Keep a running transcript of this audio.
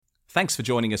Thanks for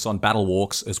joining us on Battle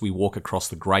Walks as we walk across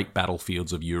the great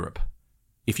battlefields of Europe.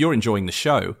 If you're enjoying the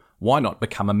show, why not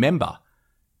become a member?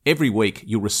 Every week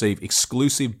you'll receive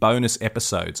exclusive bonus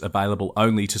episodes available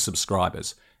only to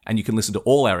subscribers, and you can listen to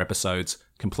all our episodes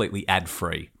completely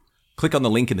ad-free. Click on the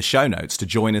link in the show notes to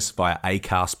join us via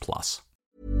Acast+.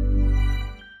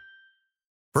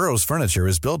 Burrow's furniture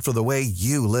is built for the way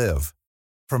you live.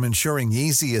 From ensuring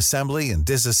easy assembly and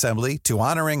disassembly to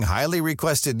honoring highly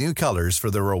requested new colors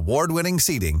for their award-winning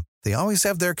seating, they always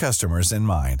have their customers in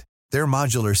mind. Their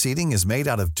modular seating is made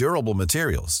out of durable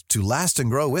materials to last and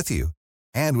grow with you.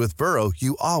 And with Burrow,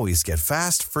 you always get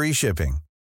fast, free shipping.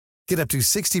 Get up to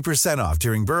 60% off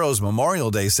during Burrow's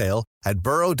Memorial Day sale at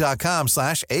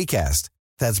burrow.com/ACAST.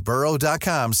 That's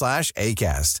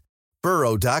burrow.com/ACAST.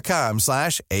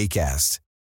 burrow.com/ACAST.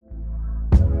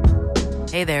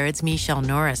 Hey there, it's Michelle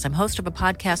Norris. I'm host of a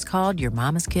podcast called Your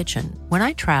Mama's Kitchen. When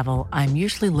I travel, I'm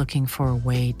usually looking for a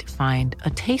way to find a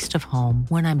taste of home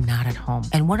when I'm not at home.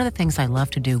 And one of the things I love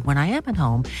to do when I am at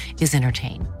home is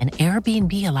entertain. And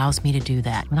Airbnb allows me to do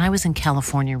that. When I was in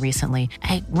California recently,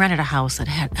 I rented a house that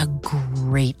had a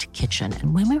great kitchen.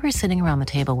 And when we were sitting around the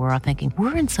table, we were all thinking,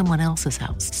 we're in someone else's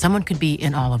house. Someone could be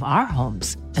in all of our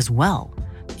homes as well.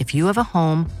 If you have a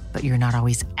home, but you're not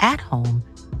always at home,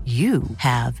 you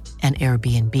have an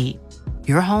Airbnb.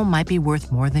 Your home might be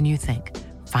worth more than you think.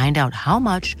 Find out how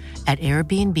much at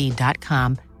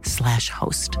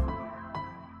airbnb.com/host.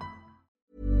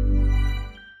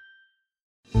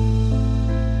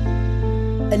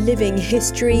 A Living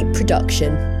History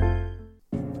production.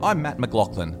 I'm Matt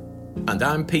McLaughlin. And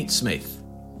I'm Pete Smith.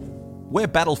 We're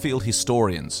battlefield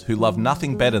historians who love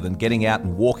nothing better than getting out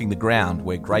and walking the ground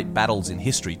where great battles in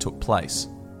history took place.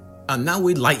 And now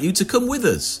we'd like you to come with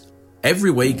us.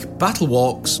 Every week, Battle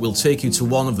Walks will take you to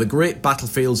one of the great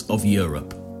battlefields of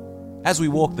Europe. As we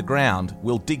walk the ground,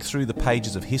 we'll dig through the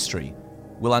pages of history,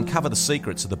 we'll uncover the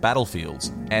secrets of the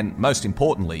battlefields, and most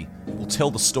importantly, we'll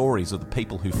tell the stories of the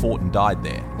people who fought and died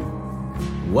there.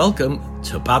 Welcome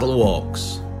to Battle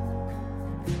Walks.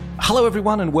 Hello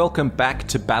everyone and welcome back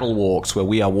to Battle Walks, where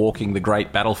we are walking the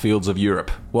great battlefields of Europe.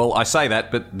 Well, I say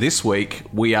that, but this week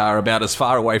we are about as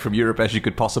far away from Europe as you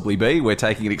could possibly be. We're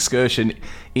taking an excursion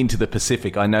into the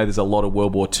Pacific. I know there's a lot of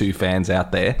World War II fans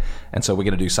out there, and so we're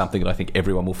going to do something that I think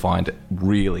everyone will find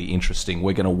really interesting.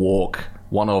 We're going to walk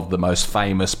one of the most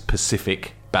famous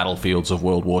Pacific battlefields of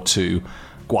World War II,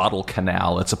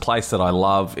 Guadalcanal. It's a place that I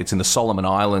love. It's in the Solomon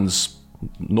Islands,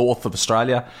 north of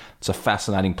Australia. It's a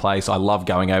fascinating place. I love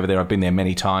going over there. I've been there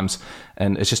many times,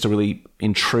 and it's just a really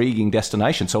intriguing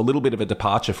destination. So a little bit of a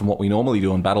departure from what we normally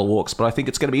do on Battle Walks, but I think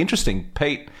it's going to be interesting.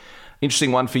 Pete,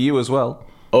 interesting one for you as well.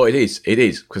 Oh, it is,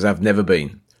 because I've never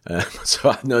been. So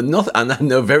I know nothing, and I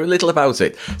know very little about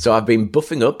it. So I've been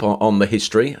buffing up on the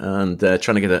history and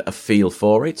trying to get a feel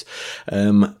for it.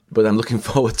 But I'm looking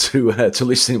forward to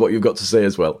listening to what you've got to say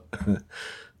as well.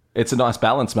 It's a nice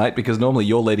balance, mate, because normally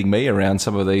you're leading me around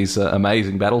some of these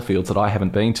amazing battlefields that I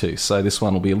haven't been to. So this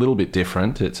one will be a little bit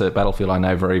different. It's a battlefield I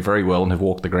know very, very well and have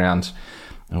walked the ground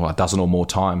a dozen or more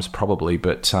times probably.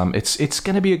 But it's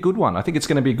going to be a good one. I think it's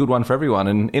going to be a good one for everyone.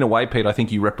 And in a way, Pete, I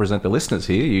think you represent the listeners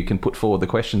here. You can put forward the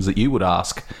questions that you would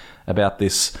ask about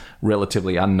this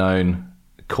relatively unknown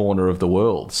corner of the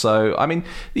world. So, I mean,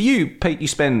 you,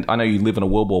 Pete, I know you live in a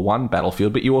World War I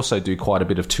battlefield, but you also do quite a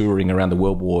bit of touring around the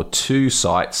World War II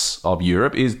sites of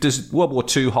Europe. Does World War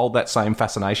II hold that same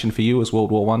fascination for you as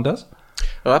World War I does?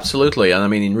 Oh, absolutely. And I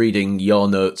mean, in reading your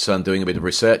notes and doing a bit of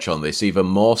research on this, even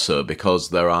more so because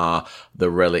there are the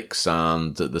relics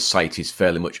and the site is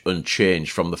fairly much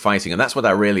unchanged from the fighting. And that's what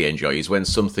I really enjoy, is when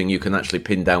something you can actually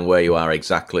pin down where you are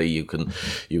exactly. You can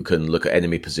look at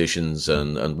enemy positions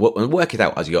and work it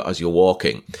out as you're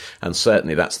walking. And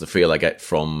certainly that's the feel I get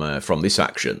from this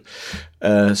action.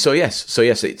 So yes,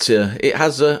 it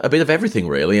has a bit of everything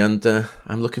really. And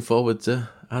I'm looking forward to,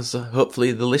 as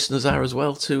hopefully the listeners are as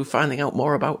well, to finding out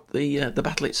more about the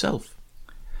battle itself.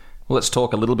 Well, let's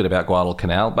talk a little bit about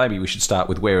Guadalcanal. Maybe we should start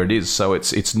with where it is. So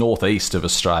it's northeast of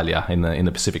Australia in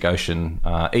the Pacific Ocean,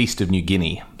 east of New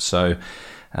Guinea. So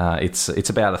it's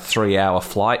about a 3-hour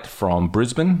flight from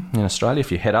Brisbane in Australia if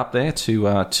you head up there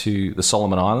to the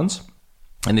Solomon Islands.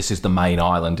 And this is the main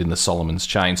island in the Solomons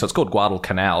chain. So it's called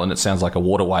Guadalcanal, and it sounds like a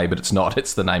waterway, but it's not.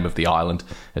 It's the name of the island.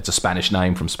 It's a Spanish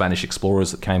name from Spanish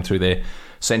explorers that came through there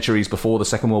centuries before the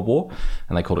Second World War,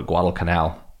 and they called it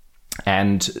Guadalcanal.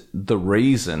 And the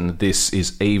reason this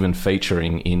is even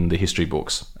featuring in the history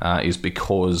books is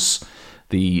because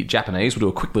the Japanese, we'll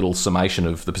do a quick little summation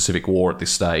of the Pacific War at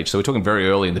this stage. So we're talking very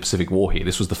early in the Pacific War here.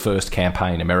 This was the first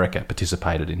campaign America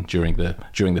participated in during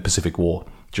the Pacific War,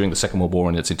 during the Second World War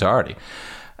in its entirety.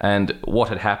 And what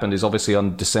had happened is obviously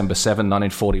on December 7,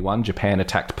 1941, Japan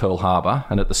attacked Pearl Harbor,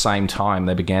 and at the same time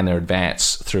they began their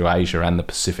advance through Asia and the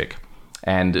Pacific,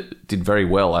 and did very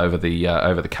well over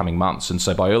the coming months. And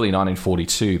so by early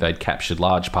 1942, they'd captured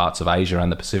large parts of Asia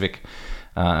and the Pacific,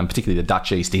 and particularly the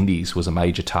Dutch East Indies was a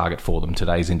major target for them,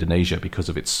 today's Indonesia, because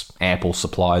of its ample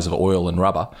supplies of oil and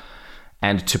rubber.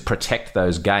 And to protect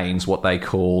those gains, what they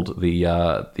called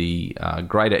the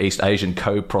Greater East Asian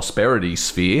Co-Prosperity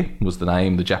Sphere was the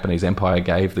name the Japanese Empire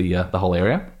gave the whole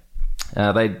area.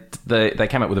 They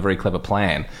came up with a very clever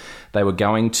plan. They were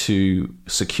going to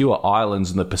secure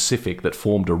islands in the Pacific that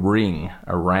formed a ring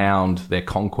around their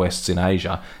conquests in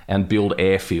Asia and build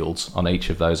airfields on each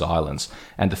of those islands.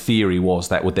 And the theory was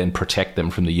that would then protect them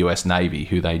from the US Navy,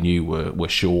 who they knew were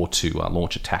sure to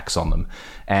launch attacks on them.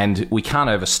 And we can't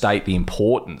overstate the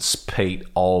importance, Pete,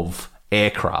 of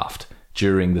aircraft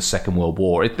during the Second World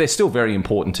War. They're still very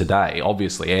important today.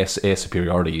 Obviously, air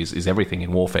superiority is everything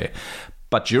in warfare.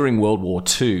 But during World War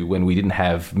II, when we didn't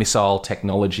have missile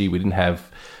technology, we didn't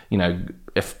have,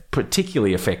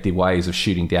 particularly effective ways of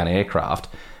shooting down aircraft,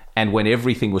 and when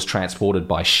everything was transported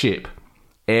by ship,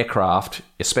 aircraft,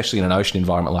 especially in an ocean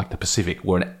environment like the Pacific,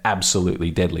 were an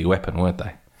absolutely deadly weapon, weren't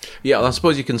they? Yeah, well, I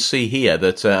suppose you can see here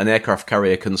that an aircraft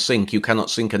carrier can sink. You cannot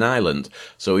sink an island.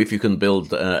 So if you can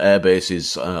build air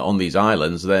bases on these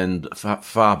islands, then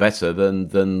far better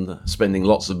than spending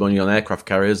lots of money on aircraft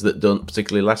carriers that don't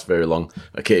particularly last very long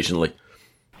occasionally.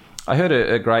 I heard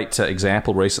a great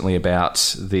example recently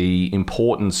about the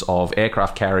importance of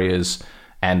aircraft carriers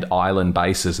and island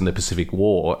bases in the Pacific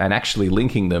War, and actually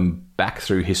linking them back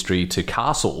through history to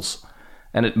castles.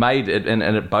 And it made it, and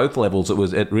at both levels,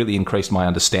 it really increased my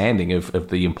understanding of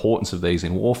the importance of these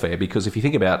in warfare. Because if you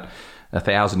think about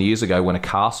 1,000 years ago, when a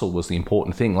castle was the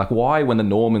important thing, like why, when the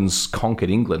Normans conquered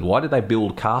England, why did they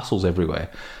build castles everywhere?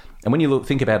 And when you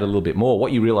think about it a little bit more,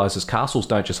 what you realise is castles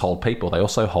don't just hold people; they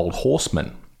also hold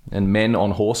horsemen, and men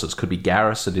on horses could be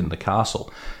garrisoned in the castle.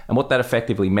 And what that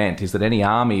effectively meant is that any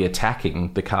army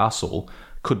attacking the castle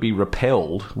could be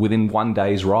repelled within one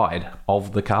day's ride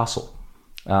of the castle.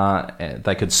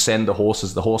 They could send the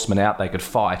horsemen out, they could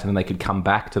fight, and then they could come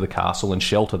back to the castle and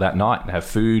shelter that night and have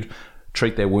food,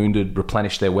 treat their wounded,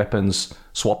 replenish their weapons,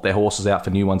 swap their horses out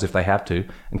for new ones if they have to,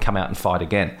 and come out and fight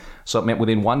again. So it meant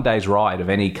within one day's ride of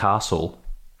any castle,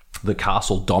 the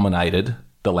castle dominated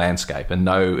the landscape, and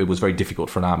it was very difficult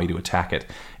for an army to attack it.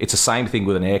 It's the same thing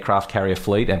with an aircraft carrier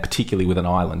fleet, and particularly with an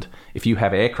island. If you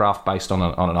have aircraft based on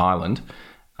an island,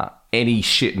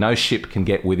 no ship can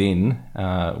get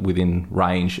within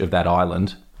range of that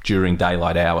island during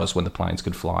daylight hours when the planes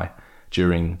could fly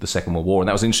during the Second World War. And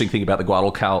that was an interesting thing about the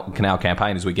Guadalcanal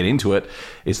campaign, as we get into it,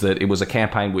 is that it was a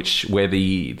campaign where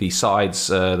the sides,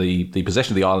 the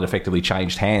possession of the island effectively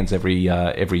changed hands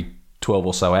every 12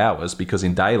 or so hours, because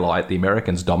in daylight the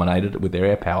Americans dominated it with their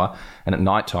air power, and at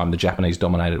nighttime the Japanese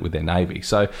dominated it with their navy.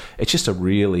 So it's just a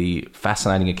really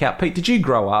fascinating account. Pete, did you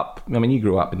grow up, you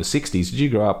grew up in the 60s, did you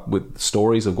grow up with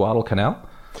stories of Guadalcanal?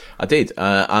 I did,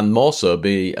 and more so,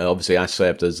 obviously I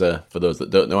served as, for those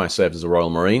that don't know, I served as a Royal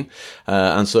Marine,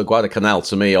 and so Guadalcanal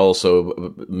to me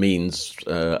also means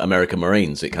American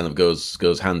Marines. It kind of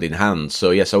goes hand in hand.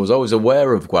 So yes, I was always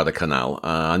aware of Guadalcanal.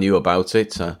 I knew about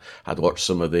it. I'd watched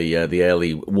some of the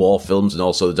early war films and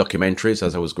also the documentaries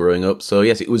as I was growing up. So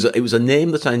yes, it was a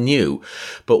name that I knew,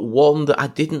 but one that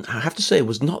I have to say,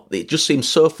 was not. It just seemed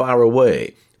so far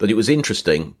away that it was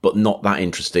interesting, but not that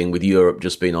interesting, with Europe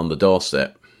just being on the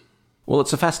doorstep. Well,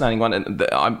 it's a fascinating one, and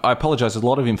I apologise. There's a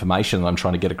lot of information that I'm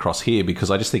trying to get across here,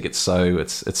 because I just think it's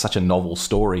such a novel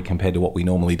story compared to what we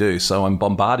normally do. So I'm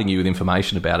bombarding you with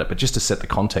information about it, but just to set the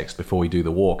context before we do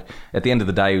the walk. At the end of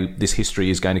the day, this history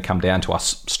is going to come down to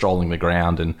us strolling the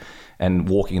ground and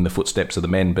walking in the footsteps of the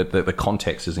men, but the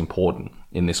context is important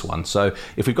in this one. So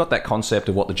if we've got that concept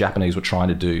of what the Japanese were trying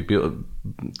to do,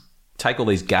 take all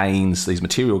these gains, these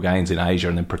material gains in Asia,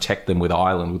 and then protect them with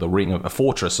a ring, a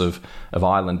fortress of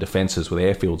island defences with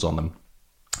airfields on them.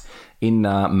 In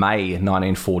May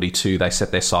 1942, they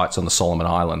set their sights on the Solomon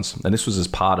Islands, and this was as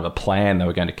part of a plan. They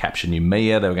were going to capture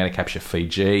Noumea, they were going to capture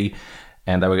Fiji,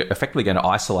 and they were effectively going to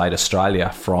isolate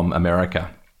Australia from America,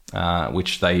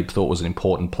 which they thought was an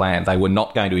important plan. They were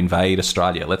not going to invade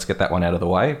Australia. Let's get that one out of the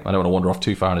way. I don't want to wander off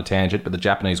too far on a tangent, but the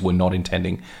Japanese were not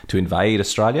intending to invade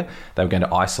Australia. They were going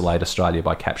to isolate Australia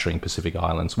by capturing Pacific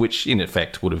Islands, which in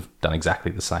effect would have done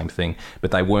exactly the same thing,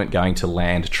 but they weren't going to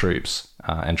land troops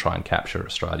and try and capture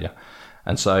Australia.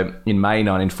 And so in May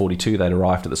 1942, they'd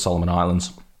arrived at the Solomon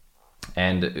Islands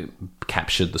and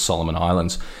captured the Solomon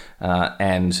Islands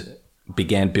and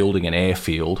began building an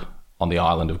airfield on the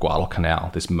island of Guadalcanal,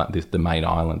 the main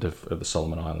island of the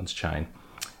Solomon Islands chain.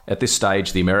 At this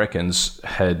stage, the Americans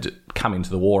had come into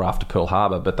the war after Pearl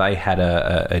Harbor, but they had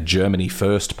a Germany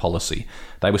first policy.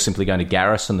 They were simply going to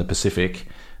garrison the Pacific,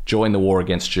 join the war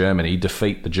against Germany,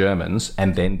 defeat the Germans,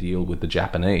 and then deal with the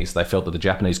Japanese. They felt that the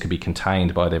Japanese could be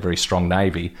contained by their very strong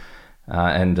navy,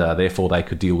 and therefore they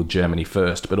could deal with Germany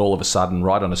first. But all of a sudden,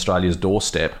 right on Australia's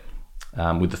doorstep,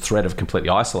 with the threat of completely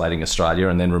isolating Australia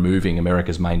and then removing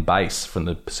America's main base from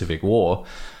the Pacific War,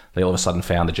 they all of a sudden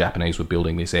found the Japanese were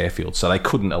building this airfield. So they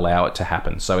couldn't allow it to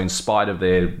happen. So in spite of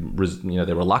their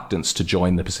reluctance to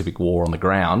join the Pacific War on the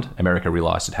ground, America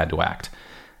realised it had to act.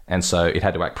 And so it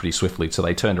had to act pretty swiftly. So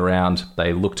they turned around,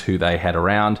 they looked who they had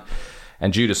around,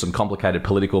 and due to some complicated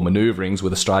political manoeuvrings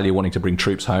with Australia wanting to bring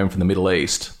troops home from the Middle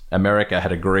East, America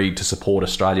had agreed to support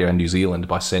Australia and New Zealand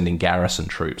by sending garrison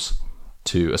troops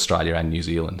to Australia and New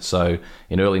Zealand. So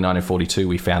in early 1942,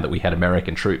 we found that we had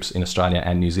American troops in Australia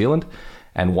and New Zealand.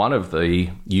 And one of the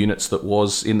units that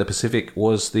was in the Pacific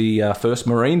was the 1st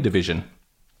Marine Division,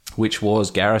 which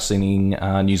was garrisoning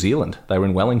New Zealand. They were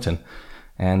in Wellington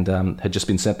and had just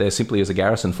been sent there simply as a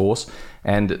garrison force.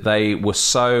 And they were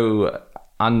so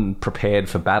unprepared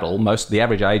for battle. The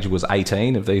average age was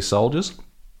 18 of these soldiers.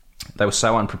 They were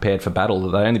so unprepared for battle that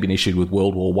they'd only been issued with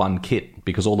World War I kit,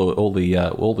 because all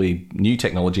the new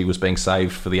technology was being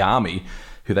saved for the army,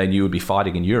 who they knew would be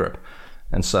fighting in Europe.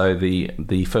 And so the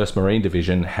 1st Marine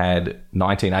Division had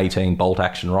 1918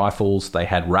 bolt-action rifles. They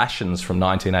had rations from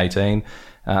 1918.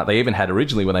 They even had,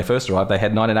 originally when they first arrived, they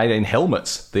had 1918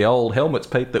 helmets, the old helmets,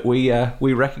 Pete, that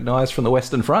we recognise from the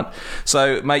Western Front.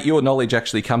 So, mate, your knowledge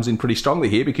actually comes in pretty strongly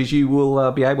here, because you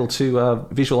will be able to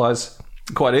visualise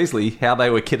quite easily how they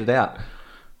were kitted out.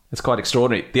 It's quite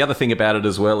extraordinary. The other thing about it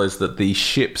as well is that the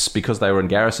ships, because they were in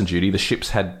garrison duty, the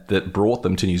ships that brought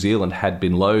them to New Zealand had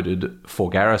been loaded for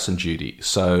garrison duty.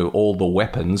 So all the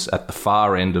weapons at the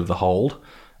far end of the hold,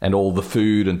 and all the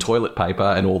food and toilet paper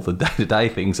and all the day-to-day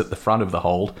things at the front of the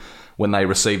hold, when they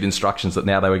received instructions that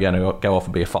now they were going to go off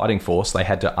and be a fighting force, they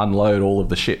had to unload all of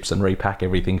the ships and repack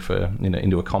everything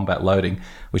into a combat loading,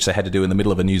 which they had to do in the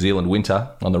middle of a New Zealand winter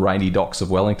on the rainy docks of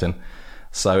Wellington.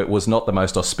 So it was not the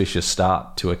most auspicious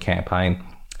start to a campaign.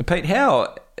 Pete,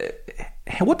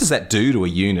 what does that do to a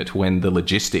unit when the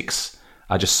logistics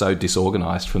are just so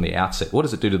disorganised from the outset? What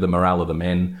does it do to the morale of the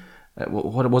men?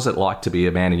 What was it like to be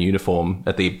a man in uniform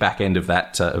at the back end of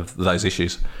of those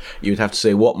issues? You'd have to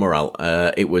say what morale?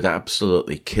 It would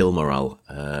absolutely kill morale.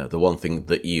 The one thing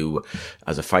that you,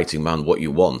 as a fighting man, what you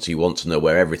want to know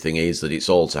where everything is, that it's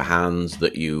all to hand,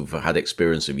 that you've had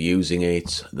experience of using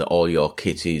it, that all your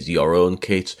kit is your own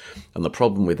kit. And the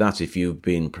problem with that, if you've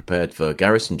been prepared for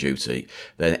garrison duty,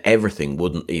 then everything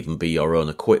wouldn't even be your own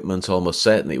equipment. Almost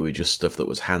certainly it would be just stuff that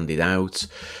was handed out.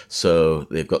 So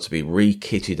they've got to be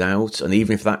re-kitted out. And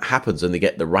even if that happens and they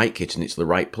get the right kit and it's the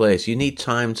right place, you need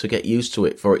time to get used to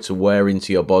it, for it to wear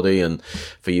into your body, and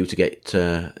for you to get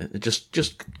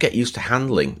just get used to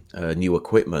handling new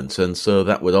equipment. And so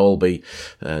that would all be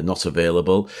not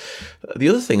available. The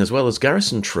other thing, as well as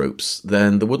garrison troops,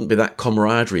 then there wouldn't be that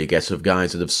camaraderie you get of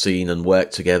guys that have seen and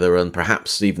worked together, and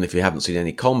perhaps even if you haven't seen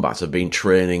any combat, have been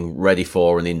training ready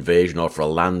for an invasion or for a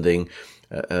landing.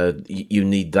 You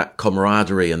need that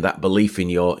camaraderie and that belief in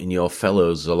your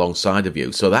fellows alongside of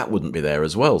you. So that wouldn't be there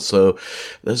as well. So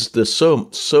there's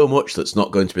so much that's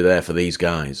not going to be there for these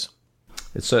guys.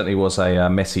 It certainly was a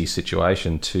messy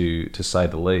situation, to say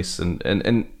the least,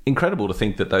 and incredible to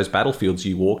think that those battlefields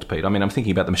you walked, Pete. I mean, I'm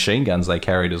thinking about the machine guns they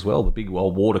carried as well, the big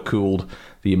old water-cooled,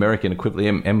 the American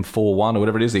equivalent, M41 or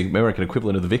whatever it is, the American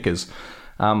equivalent of the Vickers,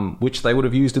 which they would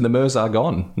have used in the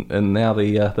Meuse-Argonne, and now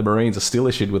the Marines are still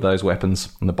issued with those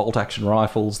weapons, and the bolt-action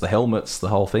rifles, the helmets, the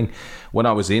whole thing. When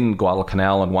I was in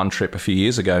Guadalcanal on one trip a few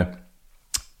years ago,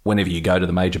 whenever you go to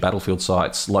the major battlefield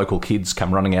sites, local kids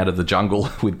come running out of the jungle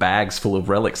with bags full of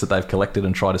relics that they've collected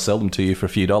and try to sell them to you for a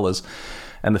few dollars.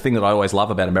 And the thing that I always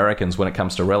love about Americans when it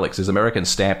comes to relics is Americans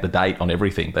stamp the date on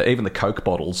everything. Even the Coke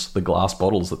bottles, the glass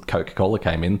bottles that Coca-Cola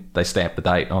came in, they stamp the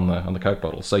date on the Coke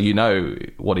bottles. So you know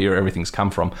what era everything's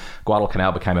come from.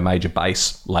 Guadalcanal became a major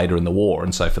base later in the war,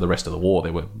 and so for the rest of the war,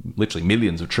 there were literally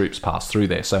millions of troops passed through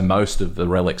there. So most of the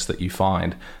relics that you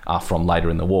find are from later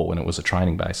in the war when it was a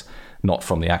training base, not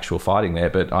from the actual fighting there.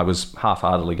 But I was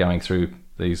half-heartedly going through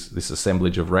this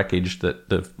assemblage of wreckage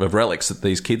of relics that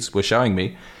these kids were showing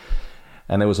me.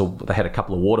 And they had a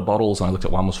couple of water bottles, and I looked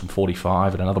at one was from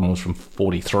 45 and another one was from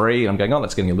 43. And I'm going,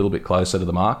 that's getting a little bit closer to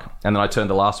the mark. And then I turned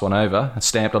the last one over,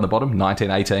 stamped on the bottom,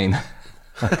 1918.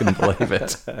 I couldn't believe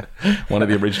it. One of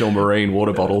the original Marine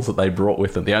water bottles that they brought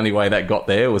with them. The only way that got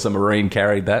there was a Marine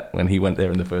carried that when he went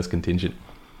there in the first contingent.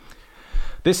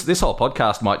 This whole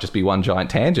podcast might just be one giant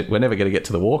tangent. We're never going to get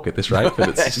to the walk at this rate, but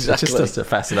it's Exactly. just a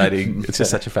fascinating. It's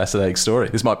just such a fascinating story.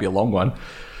 This might be a long one.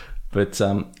 But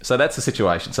so that's the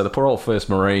situation. So the poor old 1st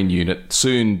Marine Unit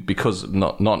soon, because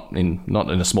not in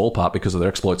a small part because of their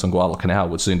exploits on Guadalcanal,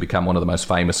 would soon become one of the most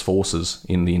famous forces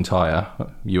in the entire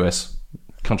US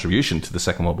contribution to the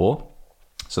Second World War.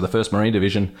 So the 1st Marine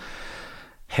Division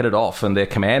headed off, and their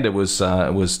commander was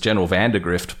General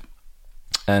Vandergrift.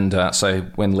 And so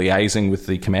when liaising with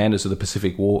the commanders of the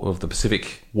Pacific War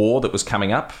that was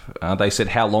coming up, they said,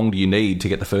 "How long do you need to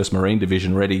get the 1st Marine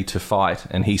Division ready to fight?"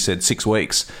 And he said 6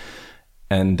 weeks.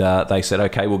 And they said,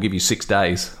 "Okay, we'll give you 6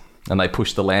 days." And they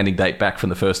pushed the landing date back from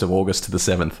the 1st of August to the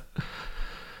 7th.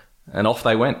 And off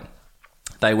they went.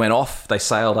 They went off, they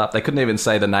sailed up. They couldn't even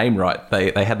say the name right.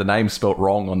 They had the name spelt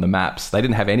wrong on the maps. They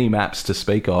didn't have any maps to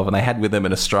speak of. And they had with them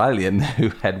an Australian who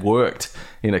had worked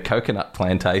in a coconut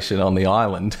plantation on the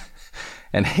island.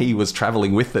 And he was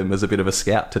travelling with them as a bit of a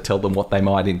scout to tell them what they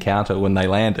might encounter when they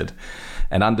landed.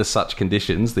 And under such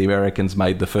conditions, the Americans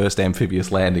made the first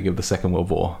amphibious landing of the Second World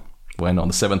War, when on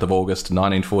the 7th of August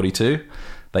 1942,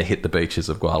 they hit the beaches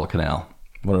of Guadalcanal.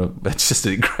 It's just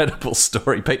an incredible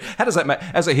story, Pete. How does that make,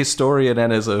 as a historian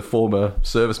and as a former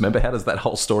service member, how does that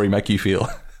whole story make you feel?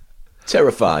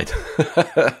 Terrified.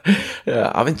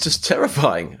 Yeah, I mean, just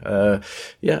terrifying.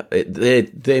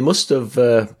 They must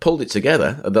have pulled it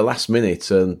together at the last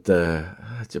minute, and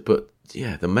but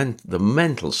yeah, the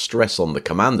mental stress on the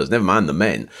commanders, never mind the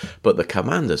men, but the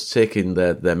commanders taking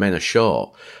their men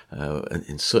ashore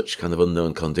in such kind of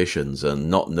unknown conditions and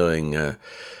not knowing a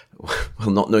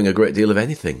great deal of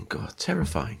anything. God,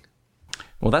 terrifying.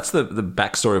 Well, that's the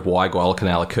backstory of why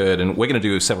Guadalcanal occurred, and we're going to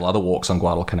do several other walks on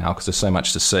Guadalcanal because there's so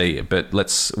much to see. But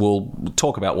we'll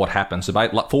talk about what happened. So,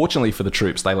 fortunately for the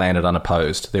troops, they landed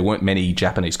unopposed. There weren't many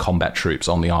Japanese combat troops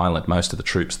on the island. Most of the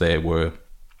troops there were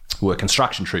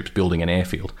construction troops building an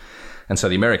airfield, and so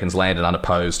the Americans landed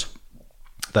unopposed.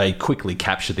 They quickly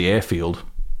captured the airfield,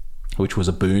 which was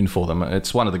a boon for them.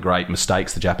 It's one of the great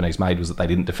mistakes the Japanese made was that they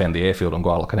didn't defend the airfield on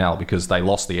Guadalcanal, because they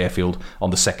lost the airfield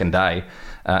on the second day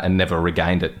and never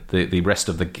regained it. The rest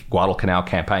of the Guadalcanal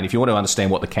campaign, if you want to understand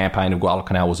what the campaign of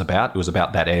Guadalcanal was about, it was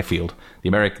about that airfield.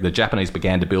 The Japanese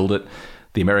began to build it.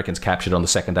 The Americans captured on the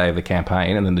second day of the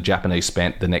campaign, and then the Japanese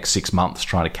spent the next 6 months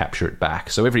trying to capture it back.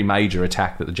 So every major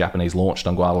attack that the Japanese launched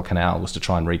on Guadalcanal was to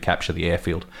try and recapture the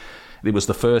airfield. It was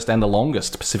the first and the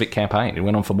longest Pacific campaign. It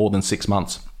went on for more than 6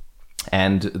 months.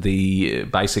 And the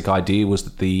basic idea was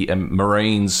that the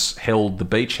Marines held the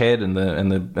beachhead and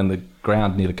the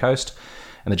ground near the coast,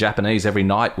 and the Japanese every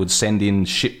night would send in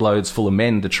shiploads full of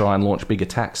men to try and launch big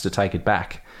attacks to take it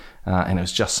back. And it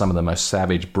was just some of the most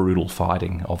savage, brutal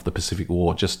fighting of the Pacific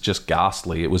War, just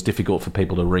ghastly. It was difficult for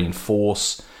people to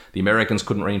reinforce. The Americans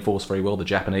couldn't reinforce very well. The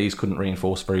Japanese couldn't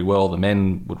reinforce very well. The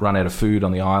men would run out of food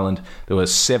on the island. There were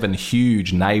 7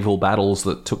 huge naval battles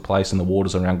that took place in the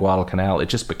waters around Guadalcanal. It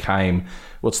just became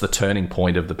what's the turning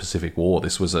point of the Pacific War.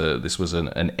 This was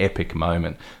an epic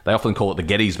moment. They often call it the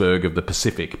Gettysburg of the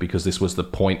Pacific, because this was the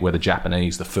point where the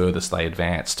Japanese, the furthest they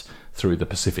advanced through the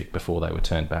Pacific before they were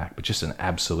turned back. But just an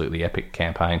absolutely epic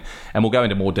campaign. And we'll go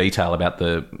into more detail about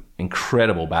the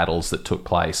incredible battles that took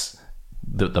place,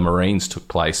 that the Marines took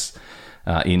place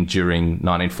during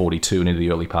 1942 and into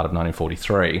the early part of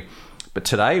 1943. But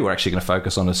today we're actually going to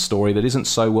focus on a story that isn't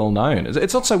so well known.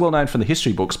 It's not so well known from the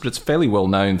history books, but it's fairly well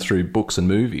known through books and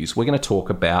movies. We're going to talk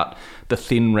about The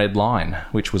Thin Red Line,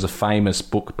 which was a famous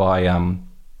book by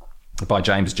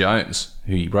James Jones,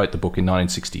 who wrote the book in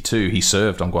 1962. He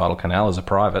served on Guadalcanal as a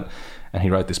private, and he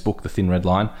wrote this book, The Thin Red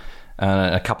Line.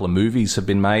 A couple of movies have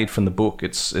been made from the book.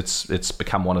 It's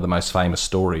become one of the most famous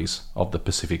stories of the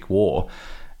Pacific War.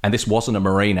 And this wasn't a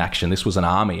Marine action, this was an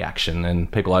Army action,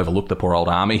 and people overlook the poor old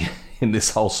Army in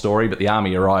this whole story, but the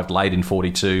Army arrived late in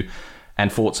 42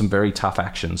 and fought some very tough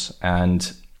actions.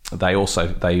 And they also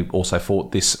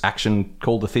fought this action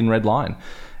called the Thin Red Line.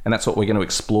 And that's what we're going to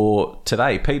explore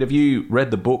today. Pete, have you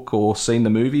read the book or seen the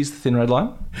movies, The Thin Red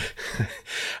Line?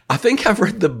 I think I've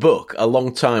read the book a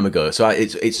long time ago. So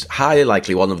it's highly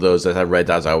likely one of those that I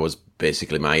read as I was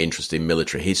basically my interest in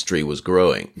military history was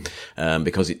growing,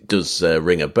 because it does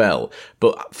ring a bell.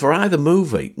 But for either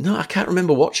movie, no, I can't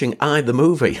remember watching either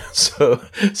movie. So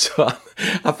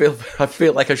I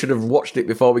feel like I should have watched it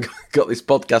before we got this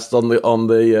podcast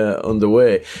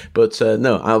underway. But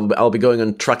no, I'll be going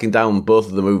and tracking down both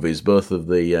of the movies, both of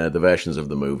the versions of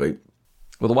the movie.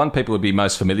 Well, the one people would be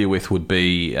most familiar with would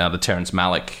be the Terrence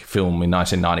Malick film in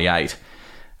 1998.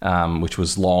 Which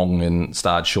was long and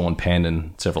starred Sean Penn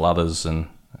and several others, and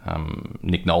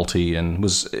Nick Nolte, and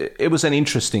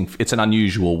it's an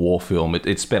unusual war film.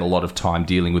 It spent a lot of time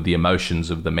dealing with the emotions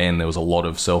of the men. There was a lot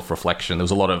of self-reflection. There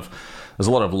was a lot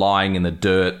of lying in the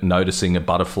dirt, noticing a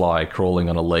butterfly crawling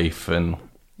on a leaf, and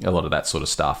a lot of that sort of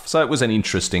stuff. So it was an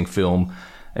interesting film.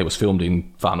 It was filmed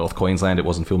in far north Queensland. It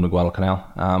wasn't filmed in Guadalcanal.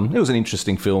 It was an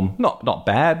interesting film. Not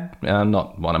bad.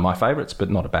 Not one of my favourites, but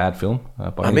not a bad film.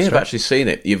 I may have actually seen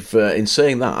it. You've in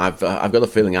saying that, I've got a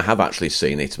feeling I have actually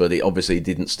seen it, but it obviously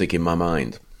didn't stick in my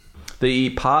mind. The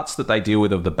parts that they deal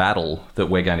with of the battle that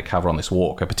we're going to cover on this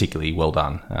walk are particularly well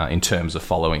done in terms of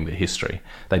following the history.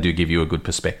 They do give you a good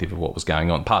perspective of what was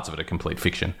going on. Parts of it are complete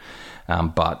fiction,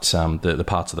 but the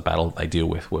parts of the battle they deal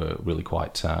with were really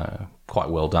quite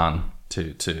well done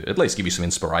to at least give you some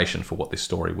inspiration for what this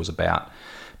story was about.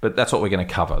 But that's what we're going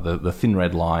to cover, the thin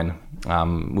red line,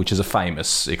 which is a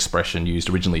famous expression used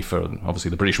originally for, obviously,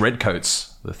 the British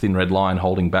redcoats, the thin red line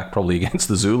holding back probably against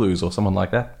the Zulus or someone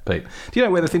like that. Pete, do you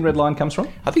know where the thin red line comes from?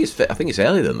 I think it's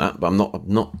earlier than that, but I'm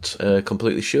not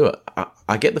completely sure.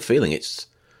 I get the feeling it's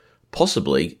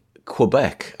possibly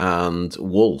Quebec and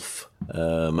Wolfe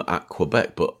at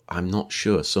Quebec, but I'm not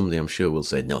sure. Somebody I'm sure will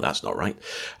say, no, that's not right.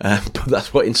 But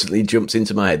that's what instantly jumps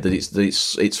into my head, that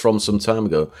it's from some time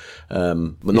ago.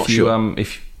 But not sure.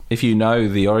 If you know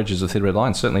the origins of Thin Red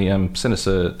Line, certainly send us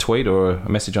a tweet or a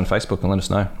message on Facebook and let us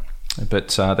know. But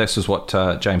this is what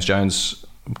James Jones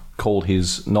called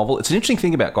his novel. It's an interesting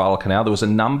thing about Guadalcanal. There was a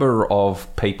number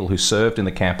of people who served in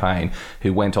the campaign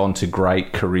who went on to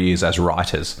great careers as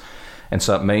writers. And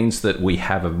so it means that we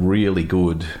have a really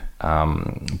good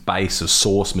base of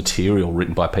source material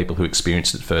written by people who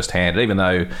experienced it firsthand. Even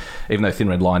though Thin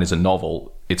Red Line is a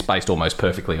novel, it's based almost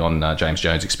perfectly on James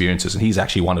Jones' experiences. And he's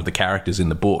actually one of the characters in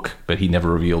the book, but he never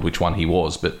revealed which one he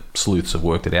was. But sleuths have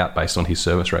worked it out based on his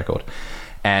service record.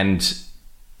 And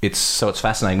it's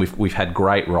fascinating. We've had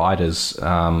great writers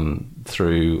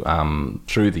through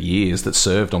the years that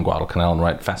served on Guadalcanal and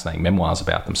wrote fascinating memoirs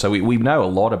about them. So we know a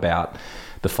lot about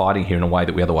the fighting here in a way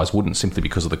that we otherwise wouldn't, simply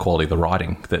because of the quality of the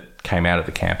writing that came out of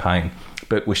the campaign.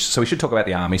 So we should talk about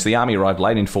the army. So the army arrived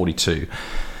late in 1942.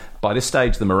 By this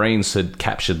stage, the Marines had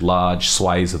captured large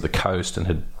swathes of the coast and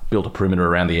had built a perimeter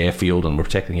around the airfield and were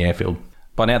protecting the airfield.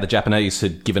 By now, the Japanese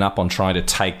had given up on trying to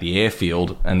take the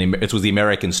airfield, and it was the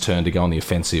Americans' turn to go on the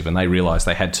offensive, and they realised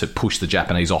they had to push the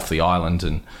Japanese off the island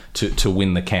and to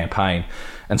win the campaign.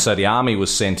 And so the army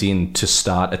was sent in to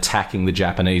start attacking the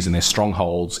Japanese in their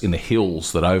strongholds in the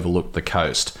hills that overlooked the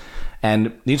coast. And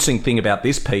the interesting thing about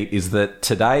this, Pete, is that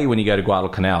today when you go to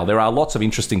Guadalcanal, there are lots of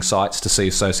interesting sites to see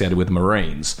associated with the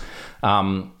Marines.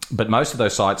 But most of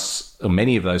those sites, or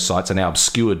many of those sites, are now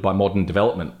obscured by modern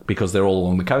development because they're all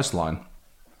along the coastline.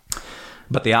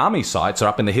 But the army sites are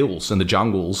up in the hills and the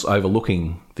jungles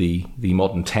overlooking the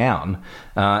modern town.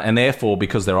 And therefore,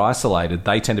 because they're isolated,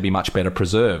 they tend to be much better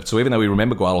preserved. So even though we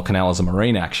remember Guadalcanal as a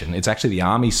marine action, it's actually the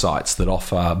army sites that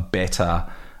offer better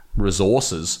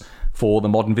resources for the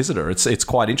modern visitor. It's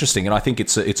quite interesting, and I think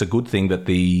it's a good thing that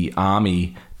the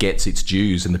army gets its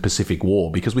dues in the Pacific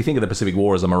War, because we think of the Pacific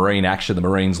War as a marine action, the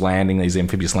Marines landing, these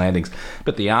amphibious landings,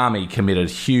 but the army committed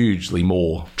hugely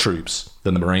more troops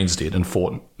than the Marines did and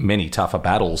fought many tougher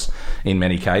battles in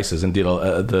many cases and did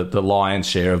the lion's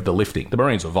share of the lifting. The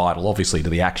Marines were vital, obviously, to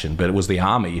the action, but it was the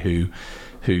army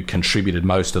who contributed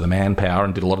most of the manpower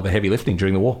and did a lot of the heavy lifting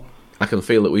during the war. I can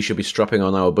feel that we should be strapping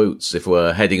on our boots if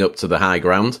we're heading up to the high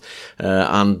ground,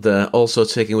 and also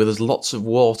taking with us lots of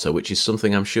water, which is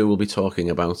something I'm sure we'll be talking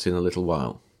about in a little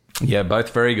while. Yeah,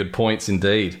 both very good points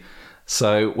indeed.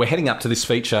 So we're heading up to this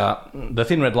feature. The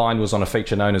Thin Red Line was on a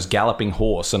feature known as Galloping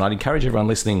Horse, and I'd encourage everyone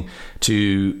listening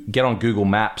to get on Google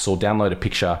Maps or download a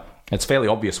picture. It's fairly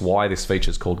obvious why this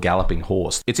feature is called Galloping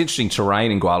Horse. It's interesting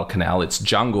terrain in Guadalcanal. It's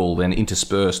jungle, then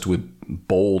interspersed with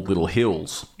bald little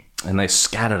hills, and they're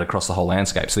scattered across the whole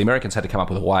landscape. So the Americans had to come up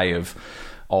with a way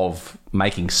of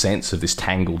making sense of this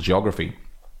tangled geography.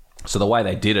 So the way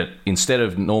they did it, instead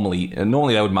of normally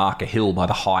they would mark a hill by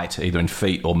the height, either in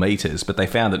feet or meters, but they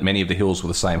found that many of the hills were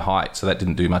the same height, so that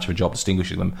didn't do much of a job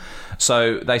distinguishing them.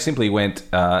 So they simply went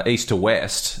east to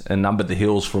west and numbered the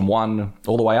hills from 1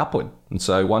 all the way upward. And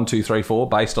so 1, 2, 3, 4,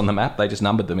 based on the map, they just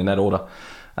numbered them in that order.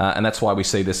 And that's why we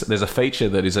see this. There's a feature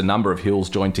that is a number of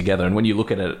hills joined together, and when you look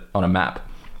at it on a map,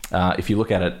 if you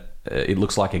look at it, it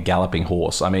looks like a galloping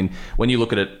horse. I mean, when you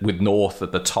look at it with north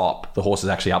at the top, the horse is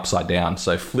actually upside down.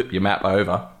 So flip your map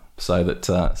over so that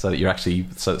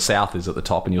south is at the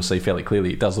top, and you'll see fairly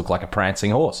clearly it does look like a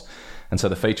prancing horse. And so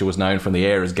the feature was known from the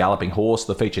air as Galloping Horse.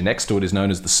 The feature next to it is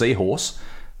known as the Seahorse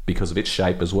because of its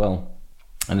shape as well.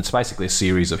 And it's basically a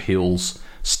series of hills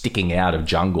sticking out of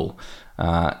jungle.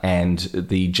 and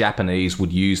the Japanese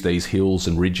would use these hills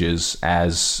and ridges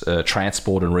as a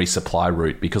transport and resupply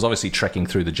route, because obviously trekking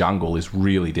through the jungle is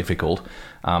really difficult.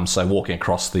 So walking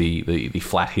across the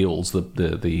flat hills,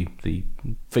 the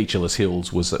featureless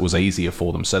hills was easier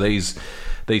for them. So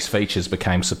these features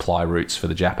became supply routes for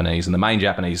the Japanese, and the main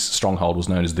Japanese stronghold was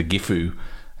known as the Gifu,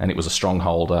 and it was a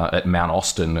stronghold at Mount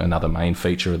Austin, another main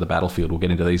feature of the battlefield. We'll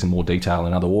get into these in more detail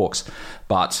in other walks,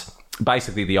 but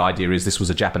basically the idea is this was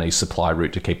a Japanese supply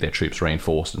route to keep their troops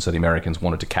reinforced, and so the Americans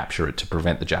wanted to capture it to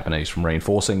prevent the Japanese from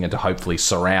reinforcing and to hopefully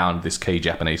surround this key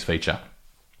Japanese feature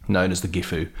known as the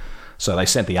Gifu. So they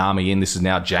sent the army in. This is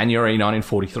now January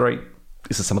 1943.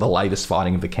 This is some of the latest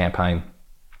fighting of the campaign,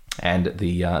 and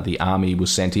the army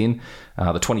was sent in.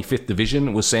 The 25th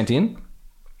Division was sent in,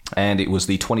 and it was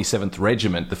the 27th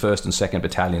Regiment, the 1st and 2nd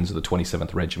Battalions of the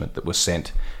 27th Regiment, that were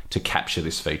sent to capture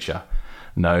this feature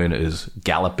known as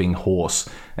Galloping Horse.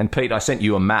 And Pete, I sent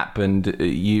you a map, and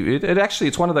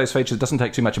it's one of those features that doesn't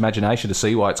take too much imagination to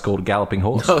see why it's called Galloping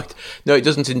Horse. No, it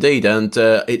doesn't indeed, and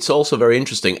it's also very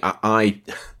interesting. I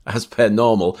as per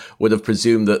normal, would have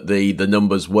presumed that the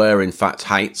numbers were in fact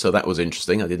height, so that was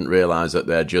interesting. I didn't realise that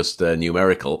they're just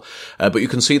numerical. But you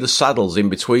can see the saddles in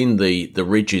between the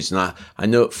ridges, and I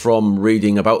note from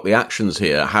reading about the actions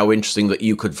here how interesting that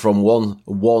you could, from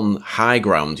one high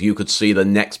ground, you could see the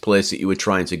next place that you were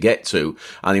trying to get to,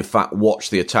 and in fact watch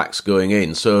the attacks going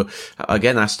in. So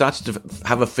again, I started to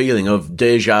have a feeling of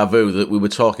deja vu that we were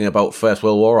talking about First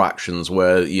World War actions,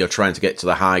 where you're trying to get to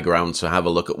the high ground to have a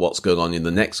look at what's going on in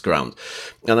the next ground.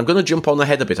 And I'm going to jump on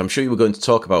ahead a bit. I'm sure you were going to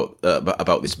talk about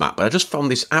this map, but I just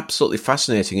found this absolutely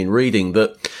fascinating in reading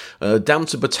that down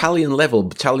to battalion level,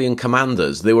 battalion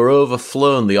commanders, they were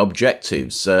overflown the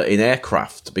objectives in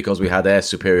aircraft because we had air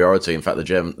superiority. In fact,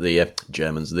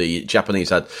 the Japanese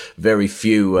had very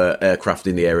few aircraft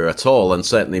in the area at all, and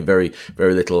certainly very,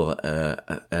 very little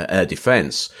air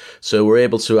defence. So we're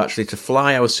able to actually to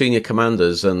fly our senior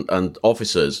commanders and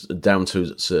officers down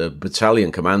to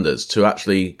battalion commanders to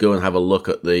actually go and have a look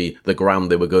at the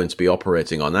ground they were going to be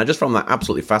operating on. And I just found that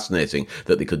absolutely fascinating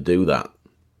that they could do that.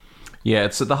 Yeah,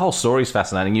 the whole story is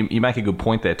fascinating. You make a good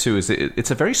point there too.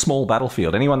 It's a very small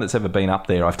battlefield. Anyone that's ever been up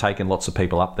there, I've taken lots of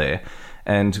people up there,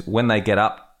 and when they get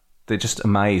up, they're just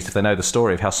amazed if they know the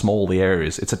story of how small the area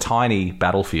is. It's a tiny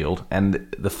battlefield, and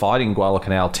the fighting in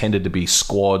Guadalcanal tended to be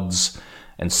squads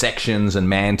and sections and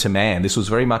man-to-man. This was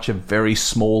very much a very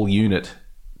small unit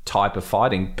type of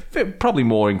fighting, probably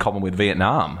more in common with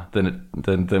Vietnam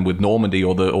than with Normandy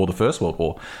or the First World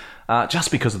War,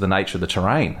 just because of the nature of the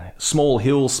terrain. Small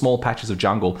hills, small patches of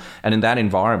jungle, and in that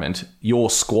environment, your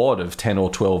squad of 10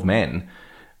 or 12 men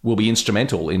will be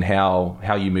instrumental in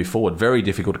how you move forward. Very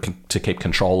difficult to keep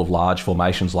control of large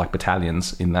formations like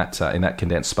battalions in that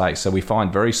condensed space. So we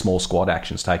find very small squad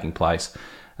actions taking place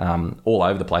all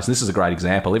over the place. And this is a great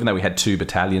example. Even though we had 2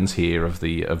 battalions here of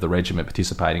the regiment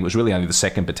participating, it was really only the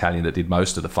 2nd Battalion that did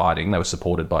most of the fighting. They were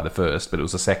supported by the 1st, but it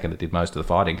was the 2nd that did most of the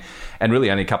fighting, and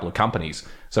really only a couple of companies.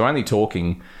 So we're only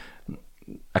talking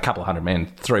a couple of hundred men,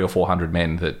 300 or 400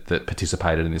 men that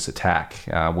participated in this attack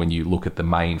when you look at the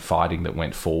main fighting that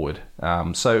went forward.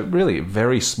 So really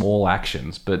very small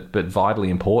actions, but vitally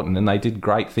important, and they did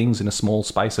great things in a small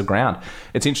space of ground.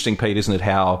 It's interesting, Pete, isn't it,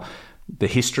 how the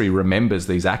history remembers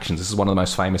these actions. This is one of the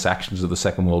most famous actions of the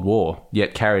Second World War,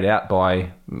 yet carried out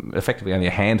by effectively only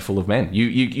a handful of men.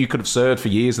 You could have served for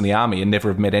years in the army and never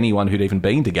have met anyone who'd even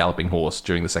been to Galloping Horse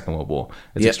during the Second World War.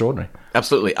 It's extraordinary.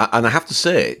 Absolutely. And I have to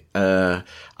say,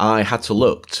 I had to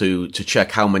look to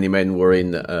check how many men were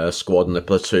in a squad and a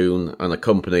platoon and a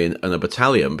company and a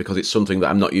battalion, because it's something that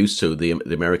I'm not used to, the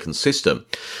American system.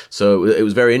 So it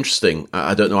was very interesting.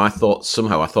 I don't know, I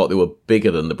thought they were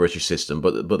bigger than the British system,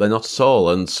 but they're not at all.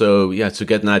 And so, yeah, to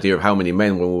get an idea of how many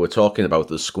men when we were talking about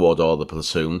the squad or the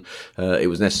platoon, it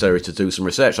was necessary to do some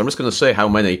research. I'm just going to say how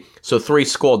many. So 3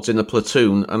 squads in a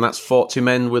platoon, and that's 40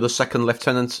 men with a second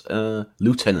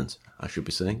lieutenant, I should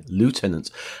be saying, lieutenant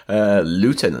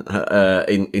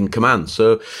in command.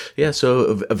 So, yeah,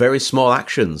 so very small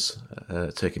actions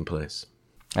taking place.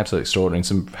 Absolutely extraordinary.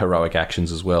 Some heroic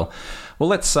actions as well. Well,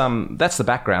 that's the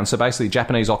background. So basically,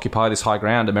 Japanese occupy this high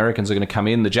ground. Americans are going to come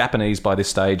in. The Japanese, by this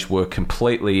stage, were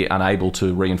completely unable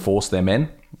to reinforce their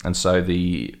men, and so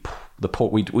we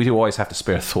do always have to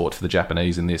spare a thought for the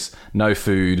Japanese in this. No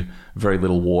food, very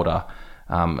little water.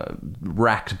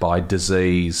 Racked by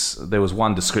disease. There was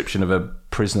one description of a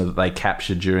prisoner that they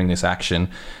captured during this action,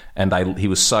 and he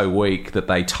was so weak that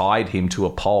they tied him to a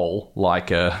pole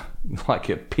like a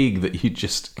pig that you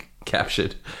just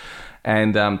captured,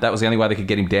 and that was the only way they could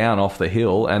get him down off the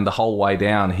hill. And the whole way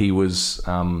down, he was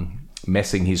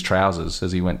messing his trousers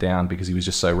as he went down because he was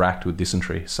just so racked with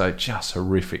dysentery. So just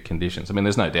horrific conditions. I mean,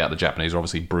 there's no doubt the Japanese are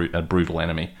obviously a brutal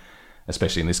enemy,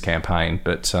 especially in this campaign.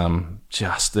 But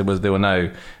just there were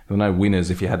no winners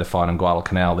if you had to fight on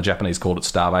Guadalcanal. The Japanese called it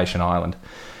Starvation Island.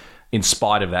 In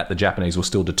spite of that, the Japanese were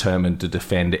still determined to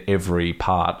defend every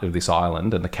part of this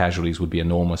island, and the casualties would be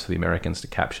enormous for the Americans to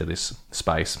capture this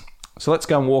space. So let's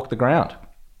go and walk the ground.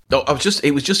 No,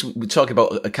 it was just talking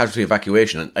about a casualty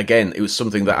evacuation. And again, it was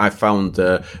something that I found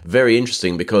very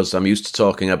interesting because I'm used to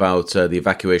talking about the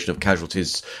evacuation of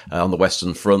casualties on the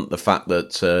Western Front. The fact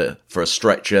that for a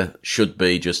stretcher should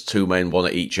be just 2 men, one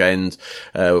at each end.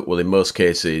 Well, in most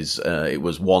cases, it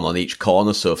was one on each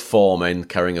corner, so 4 men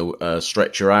carrying a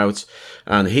stretcher out.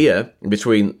 And here,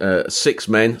 between 6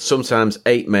 men, sometimes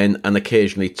 8 men, and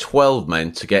occasionally 12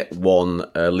 men to get one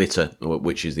litter,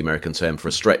 which is the American term for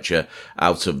a stretcher,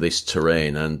 out of this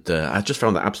terrain. And I just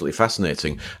found that absolutely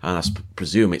fascinating. And I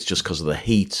presume it's just because of the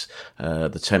heat,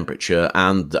 the temperature,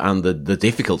 and the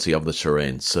difficulty of the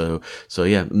terrain. So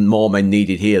yeah, more men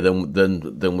needed here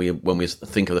than we when we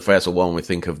think of the First World War. When we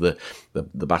think of the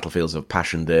battlefields of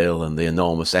Passchendaele and the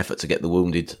enormous effort to get the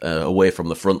wounded away from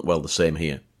the front. Well, the same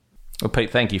here. Well,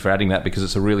 Pete, thank you for adding that because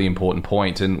it's a really important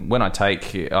point. And when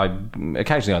occasionally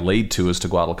I lead tours to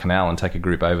Guadalcanal and take a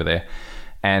group over there.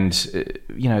 And,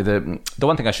 the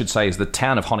one thing I should say is the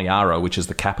town of Honiara, which is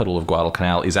the capital of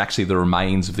Guadalcanal, is actually the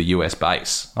remains of the US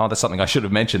base. Oh, that's something I should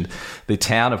have mentioned. The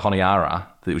town of Honiara,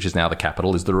 which is now the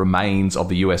capital, is the remains of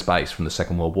the US base from the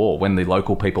Second World War. When the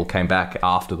local people came back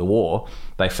after the war,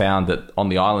 they found that on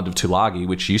the island of Tulagi,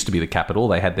 which used to be the capital,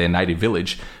 they had their native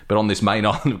village. But on this main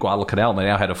island of Guadalcanal, they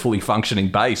now had a fully functioning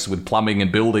base with plumbing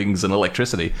and buildings and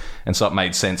electricity. And so it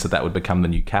made sense that would become the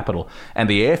new capital. And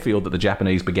the airfield that the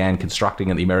Japanese began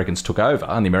constructing and the Americans took over,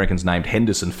 and the Americans named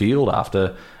Henderson Field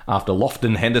after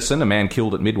Lofton Henderson, a man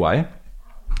killed at Midway.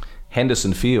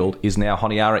 Henderson Field is now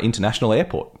Honiara International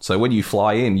Airport. So when you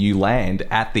fly in, you land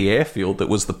at the airfield that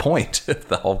was the point of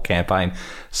the whole campaign.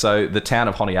 So the town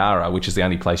of Honiara, which is the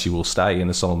only place you will stay in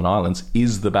the Solomon Islands,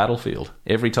 is the battlefield.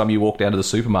 Every time you walk down to the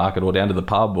supermarket or down to the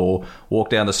pub or walk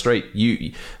down the street,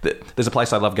 there's a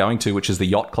place I love going to, which is the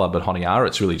Yacht Club at Honiara.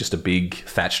 It's really just a big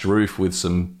thatched roof with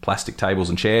some plastic tables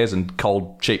and chairs and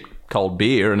cheap cold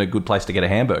beer and a good place to get a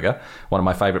hamburger. One of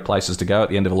my favourite places to go at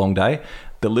the end of a long day.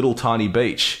 The little tiny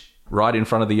beach right in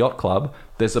front of the Yacht Club,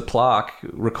 there's a plaque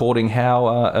recording how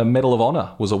a Medal of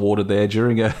Honor was awarded there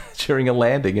during a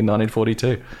landing in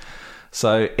 1942.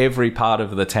 So every part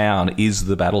of the town is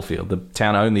the battlefield. The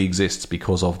town only exists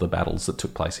because of the battles that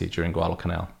took place here during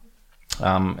Guadalcanal.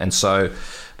 And so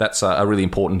that's a really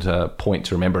important point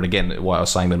to remember. And again, why I was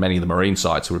saying that many of the marine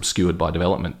sites were obscured by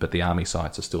development, but the army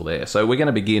sites are still there. So we're going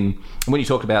to begin. When you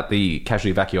talk about the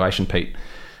casualty evacuation, Pete,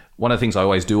 one of the things I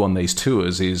always do on these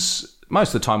tours is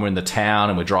most of the time we're in the town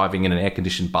and we're driving in an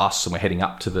air-conditioned bus and we're heading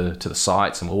up to the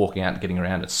sites and we're walking out and getting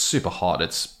around. It's super hot.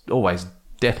 It's always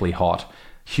deathly hot,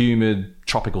 humid,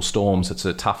 tropical storms. It's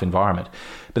a tough environment.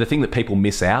 But the thing that people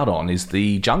miss out on is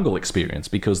the jungle experience,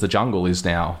 because the jungle is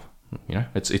now,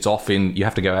 it's off in, you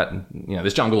have to go out and,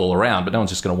 there's jungle all around, but no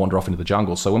one's just going to wander off into the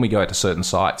jungle. So when we go out to certain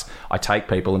sites, I take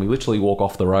people and we literally walk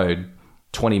off the road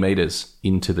 20 metres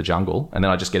into the jungle, and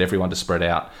then I just get everyone to spread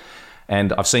out.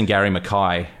 And I've seen Gary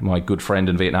Mackay, my good friend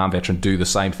and Vietnam veteran, do the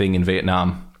same thing in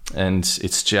Vietnam. And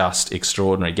it's just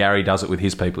extraordinary. Gary does it with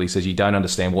his people. He says, you don't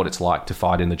understand what it's like to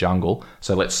fight in the jungle,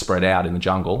 so let's spread out in the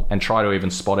jungle and try to even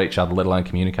spot each other, let alone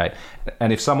communicate.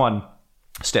 And if someone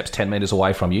steps 10 metres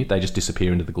away from you, they just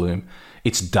disappear into the gloom.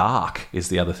 It's dark is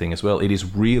the other thing as well. It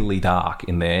is really dark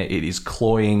in there. It is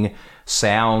cloying.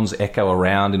 Sounds echo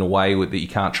around in a way that you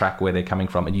can't track where they're coming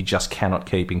from, and you just cannot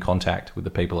keep in contact with the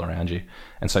people around you.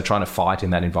 And so trying to fight in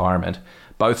that environment,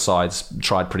 both sides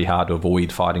tried pretty hard to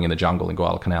avoid fighting in the jungle in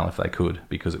Guadalcanal if they could,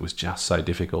 because it was just so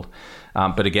difficult.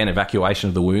 But again, evacuation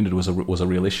of the wounded was a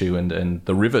real issue, and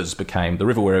the rivers became, the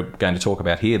river we're going to talk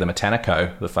about here, the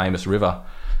Matanico, the famous river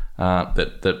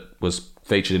that was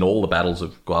featured in all the battles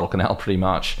of Guadalcanal pretty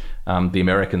much. The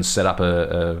Americans set up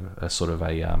a sort of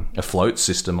a float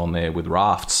system on there with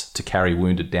rafts to carry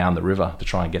wounded down the river to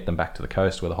try and get them back to the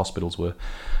coast where the hospitals were.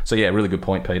 So yeah, really good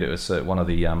point, Peter. It was one of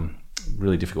the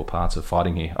really difficult parts of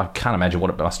fighting here. I can't imagine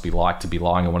what it must be like to be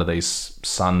lying on one of these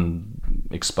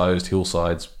sun-exposed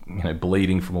hillsides,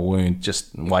 bleeding from a wound,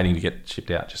 just waiting to get shipped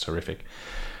out. Just horrific.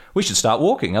 We should start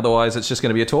walking, otherwise it's just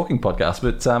going to be a talking podcast.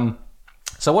 But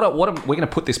so we're going to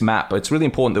put this map. It's really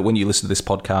important that when you listen to this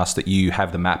podcast that you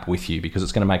have the map with you, because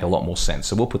it's going to make a lot more sense.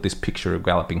 So we'll put this picture of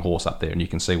Galloping Horse up there and you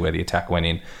can see where the attack went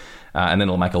in. And then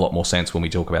it'll make a lot more sense when we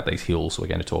talk about these hills we're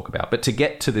going to talk about. But to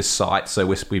get to this site, so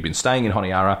we've been staying in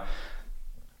Honiara.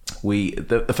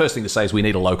 the first thing to say is we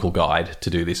need a local guide to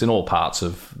do this. In all parts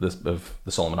of the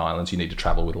Solomon Islands, you need to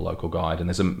travel with a local guide. And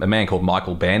there's a man called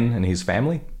Michael Ben and his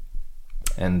family,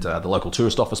 and the local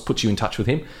tourist office puts you in touch with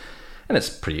him. And it's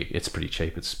pretty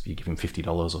cheap. You give him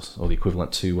 $50 or the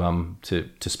equivalent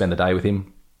to spend the day with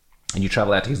him. And you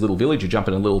travel out to his little village. You jump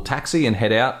in a little taxi and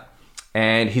head out.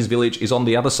 And his village is on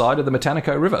the other side of the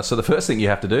Matanico River. So the first thing you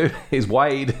have to do is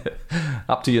wade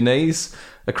up to your knees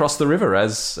across the river,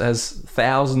 as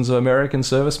thousands of American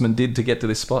servicemen did to get to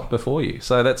this spot before you.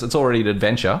 So it's already an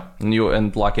adventure,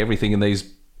 and like everything in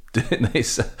these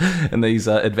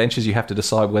adventures, you have to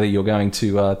decide whether you're going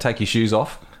to take your shoes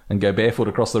off and go barefoot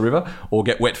across the river or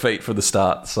get wet feet for the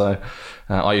start. So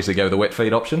I usually go with the wet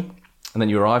feet option. And then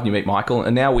you arrive and you meet Michael,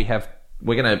 and now we're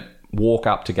going to walk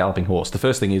up to Galloping Horse. The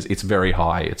first thing is it's very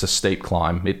high. It's a steep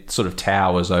climb. It sort of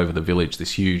towers over the village,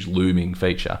 this huge looming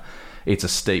feature. It's a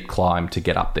steep climb to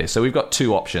get up there. So we've got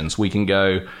two options. We can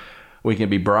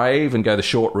be brave and go the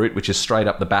short route, which is straight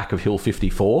up the back of Hill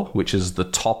 54, which is the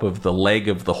top of the leg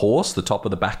of the horse, the top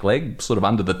of the back leg, sort of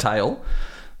under the tail.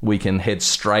 We can head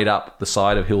straight up the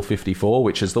side of Hill 54,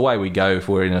 which is the way we go if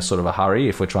we're in a sort of a hurry,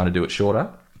 if we're trying to do it shorter.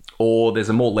 Or there's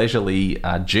a more leisurely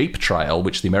jeep trail,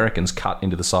 which the Americans cut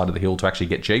into the side of the hill to actually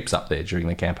get jeeps up there during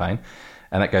the campaign.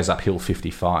 And that goes up Hill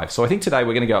 55. So I think today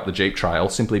we're going to go up the jeep trail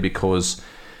simply because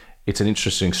it's an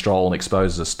interesting stroll and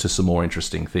exposes us to some more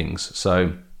interesting things.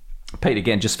 So, Pete,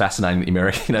 again, just fascinating,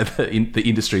 the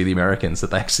industry of the Americans, that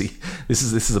they actually, this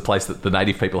is a place that the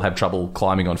native people have trouble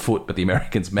climbing on foot, but the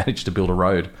Americans managed to build a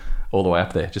road all the way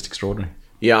up there. Just extraordinary.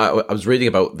 Yeah, I was reading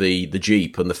about the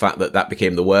Jeep and the fact that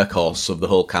became the workhorse of the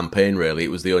whole campaign, really. It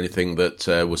was the only thing that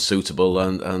was suitable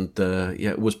and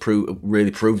it was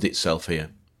really proved itself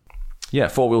here. Yeah,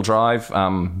 four-wheel drive,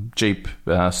 Jeep,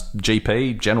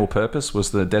 GP, general purpose was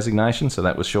the designation, so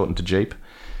that was shortened to Jeep.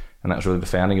 And that was really the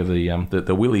founding of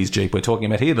the Willys Jeep we're talking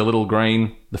about here, the little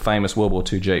green, the famous World War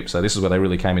II Jeep. So this is where they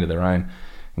really came into their own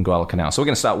in Guadalcanal. So we're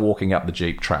going to start walking up the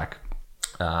Jeep track.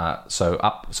 So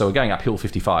we're going up Hill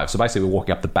 55. So basically we're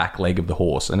walking up the back leg of the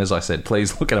horse. And as I said,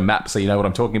 please look at a map so you know what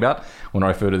I'm talking about when I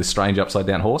refer to this strange upside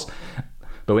down horse.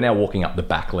 But we're now walking up the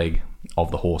back leg of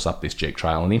the horse up this Jeep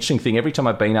trail. And the interesting thing, every time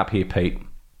I've been up here, Pete,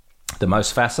 the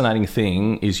most fascinating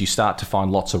thing is you start to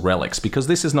find lots of relics, because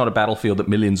this is not a battlefield that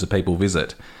millions of people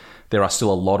visit. There are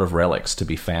still a lot of relics to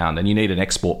be found, and you need an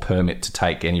export permit to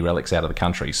take any relics out of the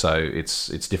country. So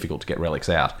it's difficult to get relics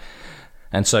out.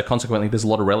 And so consequently, there's a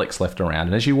lot of relics left around.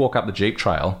 And as you walk up the Jeep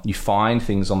trail, you find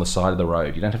things on the side of the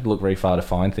road. You don't have to look very far to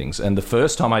find things. And the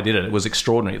first time I did it, it was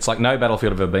extraordinary. It's like no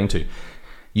battlefield I've ever been to.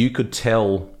 You could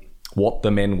tell what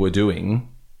the men were doing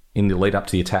in the lead up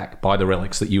to the attack by the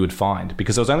relics that you would find,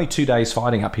 because there was only 2 days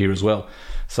fighting up here as well.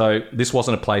 So this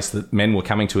wasn't a place that men were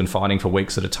coming to and fighting for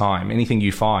weeks at a time. Anything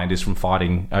you find is from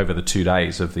fighting over the 2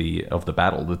 days of the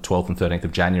battle, the 12th and 13th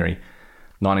of January,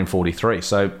 1943.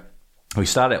 So we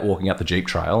started out walking up the Jeep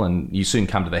trail, and you soon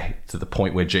come to the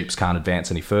point where Jeeps can't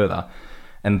advance any further.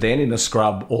 And then in the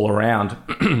scrub all around,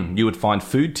 you would find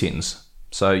food tins.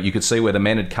 So you could see where the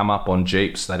men had come up on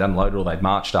Jeeps, they'd unloaded or they'd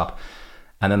marched up,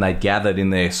 and then they'd gathered in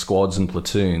their squads and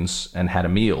platoons and had a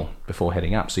meal before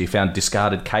heading up. So you found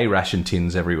discarded K-ration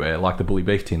tins everywhere, like the bully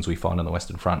beef tins we find on the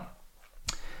Western Front.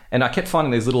 And I kept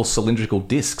finding these little cylindrical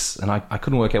discs, and I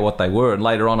couldn't work out what they were. And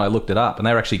later on, I looked it up, and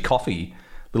they were actually coffee,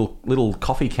 little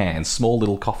coffee cans, small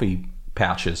little coffee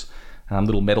pouches,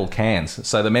 little metal cans.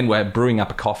 So the men were brewing up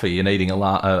a coffee and eating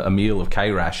a meal of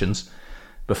K-rations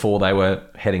before they were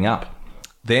heading up.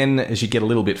 Then, as you get a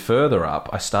little bit further up,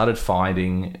 I started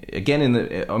finding,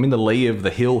 again, I'm in the lee of the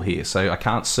hill here, so I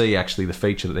can't see actually the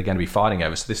feature that they're going to be fighting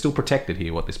over. So they're still protected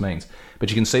here, what this means.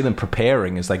 But you can see them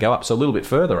preparing as they go up. So a little bit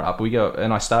further up, we go,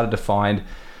 and I started to find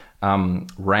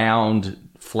round,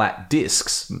 flat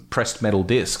discs, pressed metal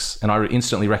discs, and I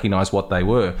instantly recognized what they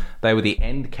were. They were the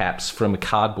end caps from a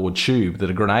cardboard tube that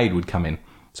a grenade would come in.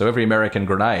 So every American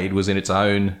grenade was in its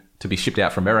own, to be shipped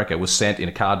out from America, was sent in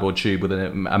a cardboard tube with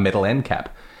a metal end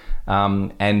cap.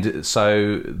 And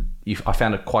so I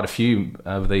found quite a few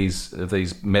of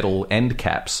these metal end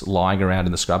caps lying around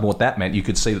in the scrub. And what that meant, you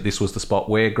could see that this was the spot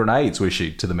where grenades were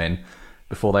issued to the men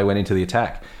before they went into the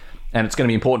attack. And it's going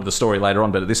to be important to the story later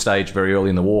on, but at this stage, very early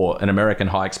in the war, an American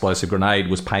high-explosive grenade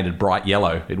was painted bright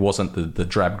yellow. It wasn't the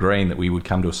drab green that we would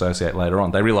come to associate later on.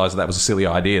 They realised that was a silly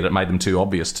idea that made them too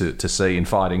obvious to see in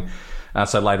fighting.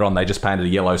 So later on, they just painted a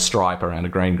yellow stripe around a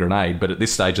green grenade. But at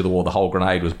this stage of the war, the whole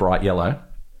grenade was bright yellow.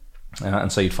 And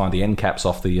so you'd find the end caps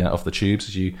off the tubes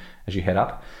as you head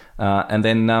up. And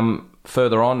then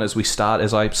further on, as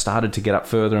I started to get up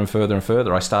further and further and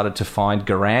further, I started to find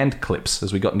Garand clips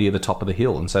as we got near the top of the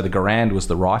hill. And so the Garand was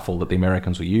the rifle that the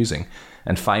Americans were using.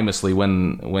 And famously,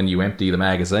 when you empty the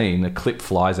magazine, a clip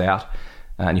flies out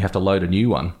and you have to load a new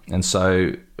one. And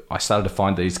so I started to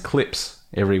find these clips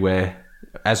everywhere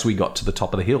as we got to the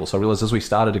top of the hill. So I realized as we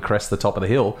started to crest the top of the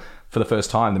hill, for the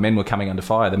first time, the men were coming under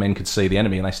fire. The men could see the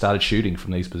enemy and they started shooting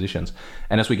from these positions.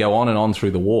 And as we go on and on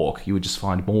through the walk, you would just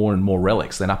find more and more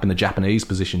relics. Then up in the Japanese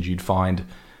positions, you'd find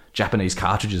Japanese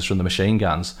cartridges from the machine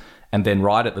guns. And then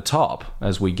right at the top,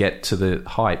 as we get to the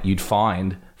height, you'd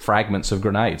find fragments of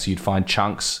grenades. You'd find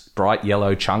chunks, bright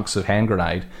yellow chunks of hand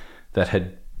grenade that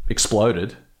had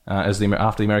exploded after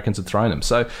the Americans had thrown them.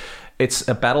 So it's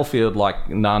a battlefield like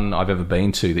none I've ever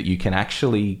been to, that you can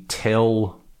actually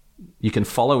tell, you can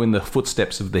follow in the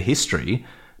footsteps of the history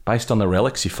based on the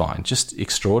relics you find. Just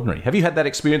extraordinary. Have you had that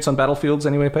experience on battlefields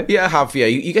anywhere, Pete? Yeah, I have. Yeah,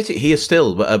 you get it here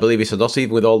still, but I believe it's not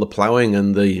even with all the ploughing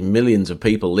and the millions of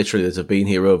people literally that have been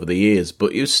here over the years.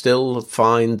 But you still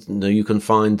find, you can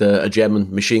find a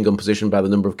German machine gun position by the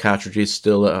number of cartridges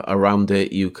still around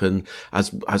it. You can,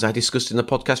 as I discussed in the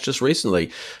podcast just recently,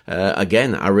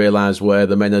 again, I realised where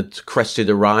the men had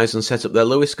crested a rise and set up their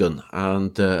Lewis gun,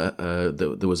 and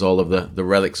there was all of the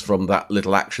relics from that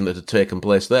little action that had taken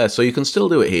place there. So you can still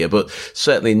do it here, but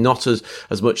certainly not as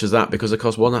much as that, because of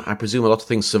course, one, I presume a lot of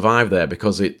things survive there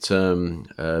because it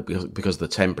because of the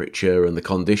temperature and the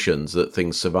conditions, that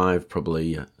things survive.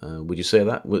 Probably, would you say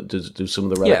that? Do some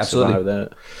of the relics survive there?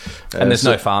 And there's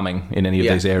no farming in any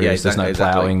of these areas. There's no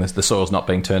ploughing. The soil's not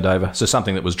being turned over. So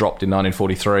something that was dropped in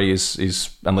 1943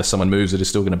 is unless someone moves it, is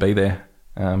still going to be there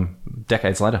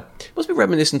decades later. It must be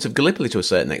reminiscent of Gallipoli to a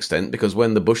certain extent, because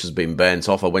when the bush has been burnt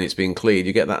off or when it's been cleared,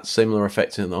 you get that similar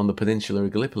effect on the peninsula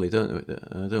of Gallipoli,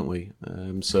 don't we?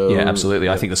 Yeah, absolutely.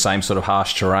 I think the same sort of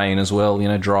harsh terrain as well,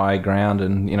 dry ground,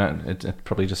 and it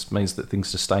probably just means that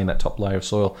things just stay in that top layer of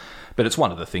soil. But it's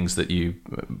one of the things that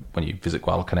when you visit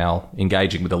Guadalcanal,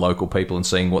 engaging with the local people and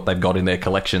seeing what they've got in their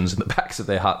collections in the backs of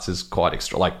their huts is quite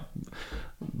extra. Like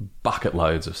bucket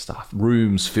loads of stuff,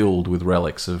 rooms filled with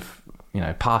relics of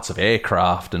parts of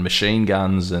aircraft and machine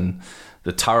guns and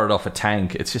the turret off a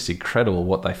tank. It's just incredible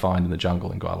what they find in the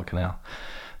jungle in Guadalcanal.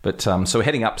 But so we're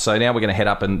heading up. So now we're going to head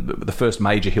up, and the first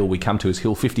major hill we come to is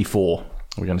Hill 54.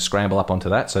 We're going to scramble up onto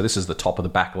that. So this is the top of the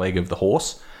back leg of the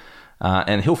horse.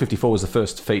 And Hill 54 was the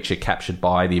first feature captured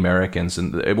by the Americans,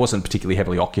 and it wasn't particularly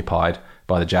heavily occupied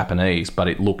by the Japanese, but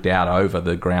it looked out over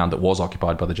the ground that was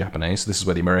occupied by the Japanese. So this is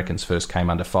where the Americans first came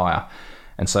under fire.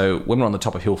 And so when we're on the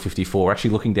top of Hill 54, we're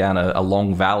actually looking down a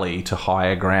long valley to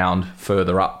higher ground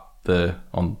further up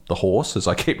on the horse, as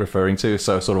I keep referring to.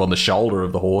 So sort of on the shoulder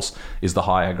of the horse is the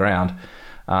higher ground.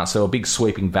 So a big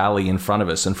sweeping valley in front of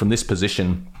us. And from this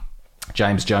position,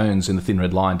 James Jones in the Thin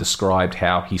Red Line described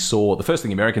how he saw, the first thing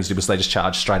the Americans did was they just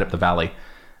charged straight up the valley.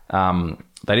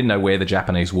 They didn't know where the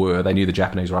Japanese were. They knew the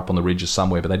Japanese were up on the ridges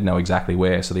somewhere, but they didn't know exactly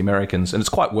where. So the Americans, and it's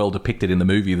quite well depicted in the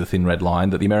movie The Thin Red Line,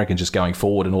 that the Americans just going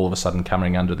forward and all of a sudden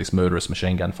coming under this murderous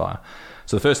machine gun fire.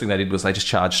 So the first thing they did was they just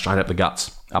charged straight up the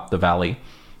guts, up the valley,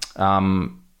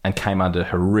 and came under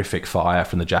horrific fire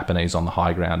from the Japanese on the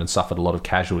high ground and suffered a lot of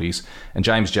casualties. And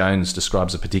James Jones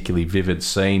describes a particularly vivid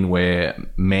scene where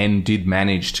men did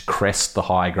manage to crest the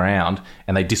high ground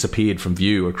and they disappeared from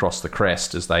view across the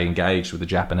crest as they engaged with the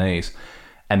Japanese,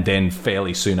 and then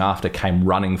fairly soon after came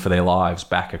running for their lives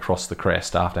back across the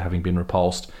crest after having been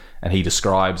repulsed. And he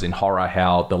describes in horror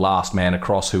how the last man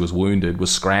across who was wounded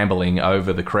was scrambling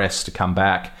over the crest to come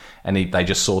back, and they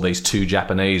just saw these two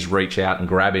Japanese reach out and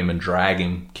grab him and drag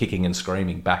him, kicking and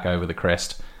screaming, back over the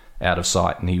crest out of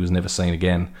sight, and he was never seen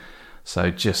again. So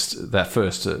just that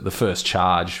the first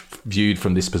charge viewed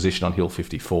from this position on Hill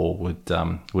 54 would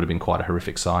have been quite a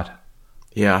horrific sight.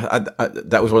 Yeah,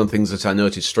 that was one of the things that I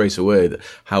noticed straight away, that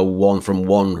how from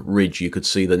one ridge you could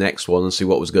see the next one and see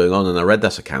what was going on. And I read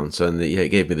that account, and it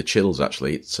gave me the chills,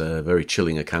 actually. It's a very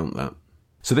chilling account, that.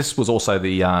 So this was also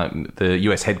the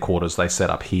US headquarters they set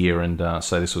up here, and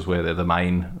so this was where the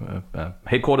main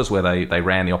headquarters where they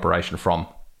ran the operation from.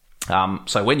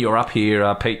 So when you're up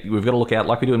here, Pete, we've got to look out,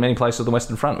 like we do in many places of the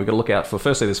Western Front, we've got to look out for,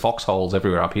 firstly, there's foxholes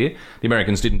everywhere up here. The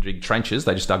Americans didn't dig trenches,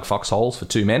 they just dug foxholes for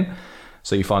 2 men.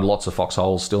 So you find lots of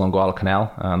foxholes still on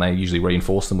Guadalcanal, and they usually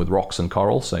reinforce them with rocks and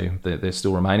coral, so they're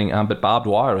still remaining. But barbed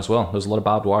wire as well. There's a lot of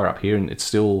barbed wire up here, and it's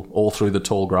still all through the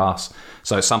tall grass.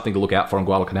 So it's something to look out for on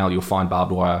Guadalcanal. You'll find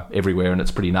barbed wire everywhere, and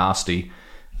it's pretty nasty.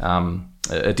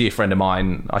 A dear friend of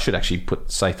mine, I should actually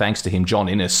say thanks to him, John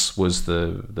Innes was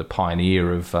the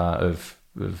pioneer of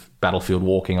battlefield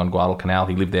walking on Guadalcanal.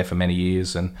 He lived there for many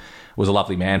years and was a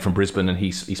lovely man from Brisbane, and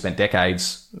he spent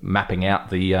decades mapping out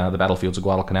the battlefields of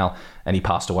Guadalcanal, and he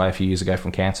passed away a few years ago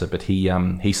from cancer. But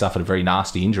he suffered a very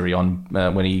nasty injury on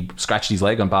when he scratched his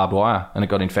leg on barbed wire, and it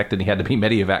got infected, and he had to be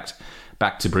medevaced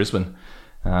back to Brisbane,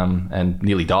 and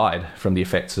nearly died from the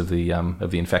effects of the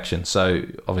infection. So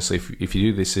obviously, if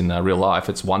you do this in real life,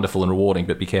 it's wonderful and rewarding,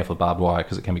 but be careful of barbed wire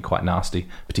because it can be quite nasty,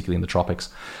 particularly in the tropics.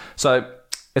 So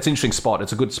it's an interesting spot.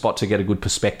 It's a good spot to get a good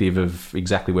perspective of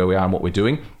exactly where we are and what we're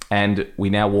doing. And we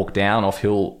now walk down off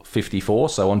Hill 54,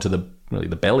 so onto the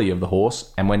belly of the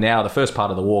horse. And we're now, the first part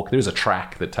of the walk, there's a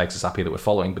track that takes us up here that we're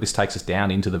following, but this takes us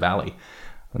down into the valley.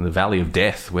 And the Valley of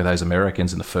Death, where those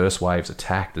Americans in the first waves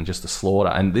attacked and just the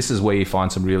slaughter. And this is where you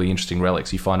find some really interesting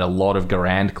relics. You find a lot of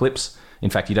Garand clips. In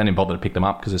fact, you don't even bother to pick them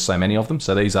up because there's so many of them.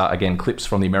 So these are, again, clips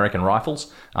from the American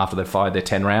rifles. After they've fired their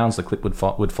 10 rounds, the clip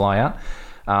would fly out.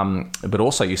 But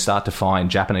also you start to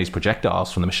find Japanese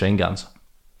projectiles from the machine guns.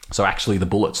 So actually the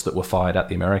bullets that were fired at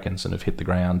the Americans and have hit the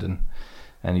ground,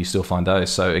 and you still find those.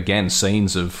 So again,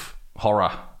 scenes of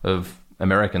horror of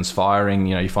Americans firing.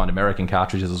 You find American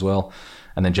cartridges as well.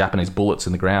 And then Japanese bullets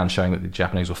in the ground, showing that the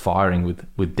Japanese were firing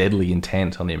with deadly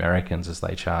intent on the Americans as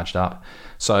they charged up.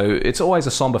 So it's always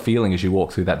a somber feeling as you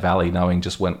walk through that valley, knowing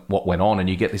just what went on, and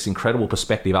you get this incredible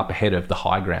perspective up ahead of the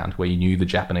high ground where you knew the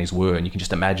Japanese were, and you can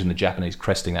just imagine the Japanese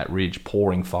cresting that ridge,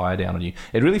 pouring fire down on you.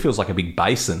 It really feels like a big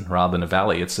basin rather than a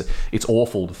valley. It's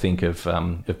awful to think of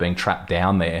being trapped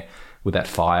down there with that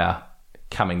fire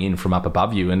coming in from up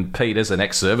above you. And Pete, as an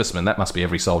ex-serviceman, that must be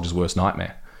every soldier's worst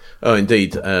nightmare. Oh,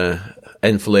 indeed.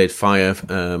 Enfilade fire,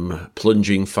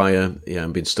 plunging fire,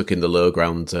 and being stuck in the low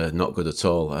ground, not good at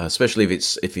all. Especially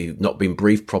if you've not been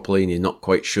briefed properly and you're not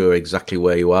quite sure exactly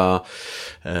where you are.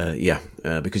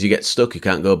 Because you get stuck, you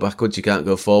can't go backwards, you can't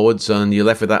go forwards, and you're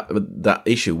left with that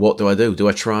issue. What do I do? Do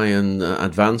I try and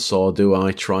advance, or do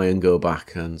I try and go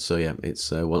back? And so,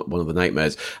 it's one of the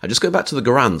nightmares. I just go back to the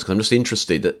Garand because I'm just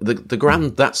interested. The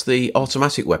Garand, that's the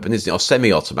automatic weapon, isn't it? Or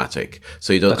semi-automatic,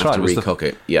 so you don't have to recock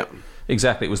it. Yeah.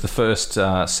 Exactly. It was the first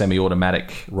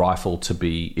semi-automatic rifle to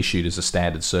be issued as a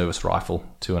standard service rifle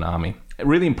to an army.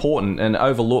 Really important and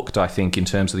overlooked, I think, in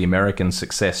terms of the American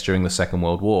success during the Second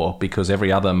World War, because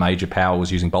every other major power was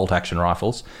using bolt-action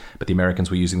rifles, but the Americans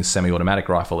were using the semi-automatic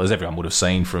rifle, as everyone would have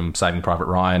seen from Saving Private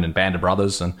Ryan and Band of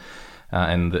Brothers and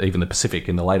even the Pacific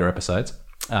in the later episodes.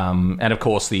 And of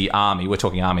course, the Army, we're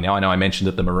talking Army now. I know I mentioned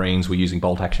that the Marines were using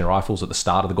bolt-action rifles at the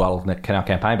start of the Guadalcanal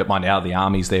campaign, but mind now the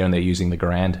Army's there and they're using the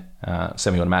Garand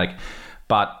semi-automatic.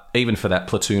 But even for that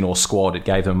platoon or squad, it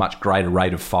gave them a much greater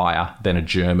rate of fire than a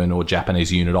German or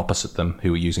Japanese unit opposite them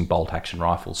who were using bolt-action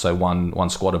rifles. So one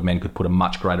squad of men could put a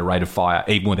much greater rate of fire,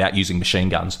 even without using machine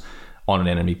guns, on an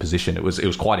enemy position. It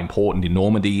was quite important in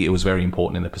Normandy. It was very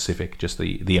important in the Pacific, just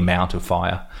the amount of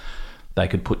fire they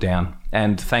could put down.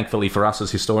 And thankfully for us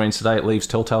as historians today, it leaves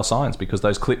telltale signs because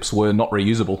those clips were not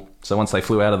reusable. So once they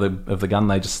flew out of the gun,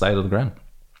 they just stayed on the ground.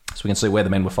 So we can see where the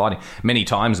men were fighting. Many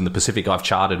times in the Pacific, I've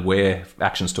charted where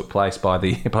actions took place by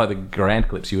the Garand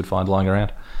clips you would find lying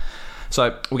around.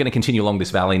 So we're going to continue along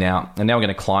this valley now, and now we're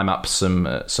going to climb up some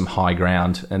high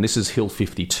ground. And this is Hill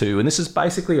 52, and this is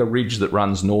basically a ridge that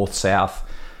runs north-south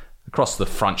across the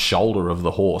front shoulder of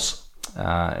the horse,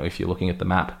 if you're looking at the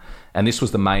map. And this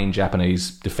was the main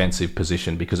Japanese defensive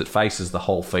position because it faces the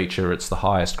whole feature. It's the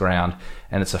highest ground,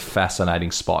 and it's a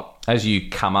fascinating spot. As you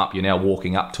come up, you're now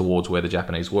walking up towards where the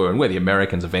Japanese were and where the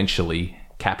Americans eventually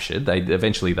captured. They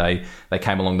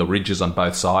came along the ridges on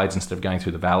both sides instead of going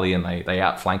through the valley, and they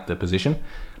outflanked the position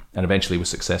and eventually were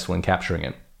successful in capturing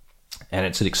it. And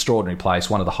it's an extraordinary place,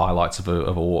 one of the highlights of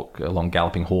a walk along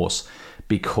Galloping Horse,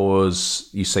 because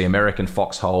you see American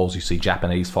foxholes, you see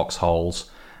Japanese foxholes.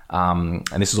 And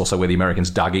this is also where the Americans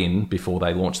dug in before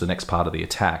they launched the next part of the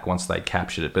attack once they'd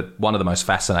captured it. But one of the most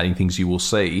fascinating things you will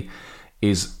see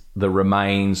is the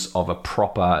remains of a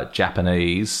proper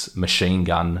Japanese machine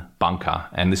gun bunker.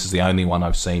 And this is the only one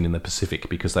I've seen in the Pacific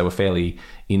because they were fairly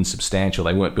insubstantial.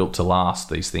 They weren't built to last,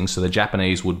 these things. So the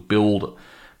Japanese would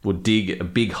dig a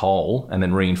big hole and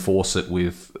then reinforce it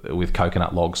with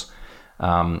coconut logs.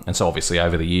 And so obviously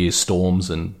over the years, storms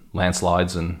and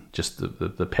landslides and just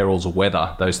the perils of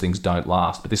weather, those things don't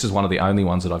last. But this is one of the only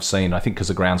ones that I've seen. I think because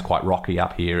the ground's quite rocky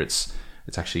up here, it's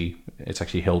actually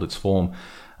held its form.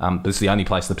 But it's the only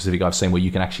place in the Pacific I've seen where you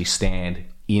can actually stand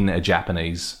in a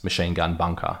Japanese machine gun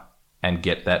bunker and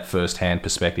get that first-hand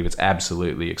perspective. It's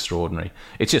absolutely extraordinary.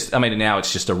 Now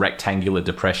it's just a rectangular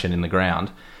depression in the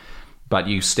ground, but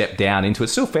you step down into it.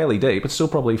 It's still fairly deep. It's still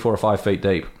probably 4 or 5 feet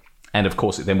deep. And of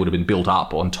course, it then would have been built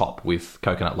up on top with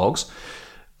coconut logs.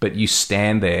 But you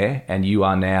stand there and you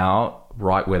are now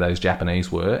right where those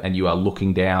Japanese were, and you are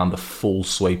looking down the full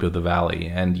sweep of the valley,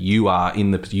 and you are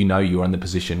in the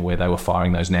position where they were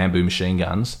firing those Nambu machine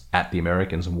guns at the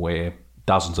Americans, and where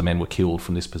dozens of men were killed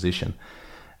from this position.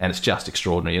 And it's just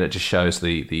extraordinary, and it just shows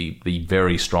the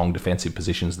very strong defensive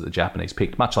positions that the Japanese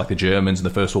picked. Much like the Germans in the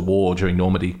First World War during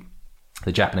Normandy,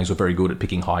 the Japanese were very good at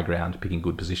picking high ground, picking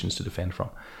good positions to defend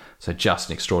from. So just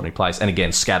an extraordinary place. And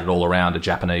again, scattered all around are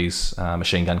Japanese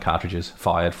machine gun cartridges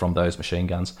fired from those machine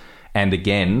guns. And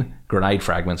again, grenade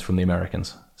fragments from the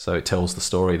Americans. So it tells the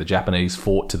story. The Japanese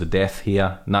fought to the death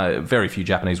here. No, very few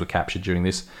Japanese were captured during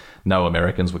this. No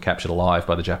Americans were captured alive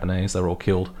by the Japanese. They were all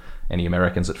killed. Any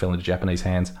Americans that fell into Japanese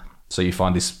hands. So you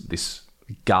find this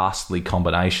ghastly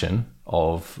combination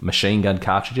of machine gun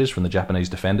cartridges from the Japanese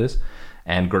defenders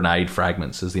and grenade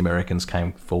fragments as the Americans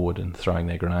came forward and throwing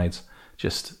their grenades.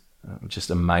 Just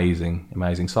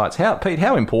amazing sights. Pete,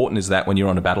 how important is that when you're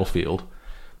on a battlefield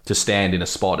to stand in a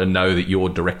spot and know that you're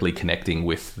directly connecting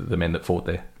with the men that fought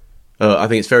there? I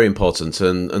think it's very important,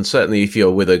 and certainly if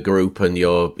you're with a group and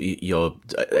you're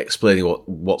explaining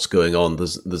what's going on,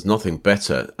 there's nothing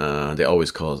better, and it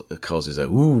always causes a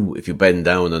ooh if you bend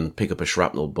down and pick up a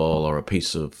shrapnel ball or a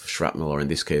piece of shrapnel, or in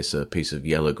this case a piece of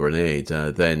yellow grenade.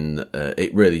 Then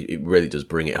it really does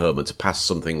bring it home, and to pass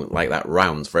something like that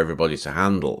round for everybody to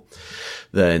handle,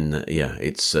 then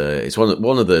it's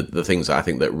one of the things that I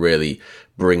think that really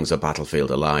brings a battlefield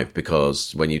alive,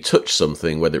 because when you touch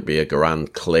something, whether it be a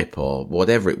Garand clip or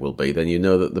whatever it will be, then you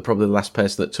know that probably the last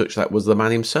person that touched that was the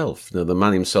man himself. The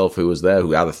man himself who was there,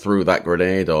 who either threw that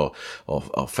grenade or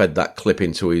fed that clip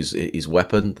into his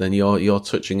weapon. Then you're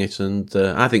touching it, and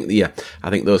I think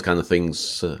those kind of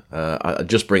things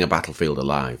just bring a battlefield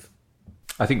alive.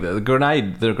 I think the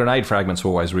grenade fragments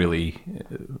were always really,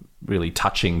 really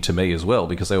touching to me as well,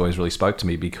 because they always really spoke to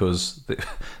me, because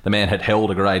the man had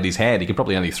held a grenade in his hand. He could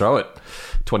probably only throw it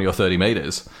 20 or 30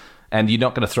 metres, and you're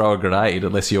not going to throw a grenade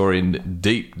unless you're in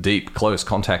deep, close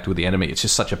contact with the enemy. It's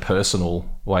just such a personal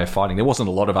way of fighting. There wasn't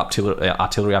a lot of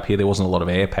artillery up here. There wasn't a lot of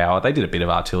air power. They did a bit of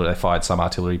artillery. They fired some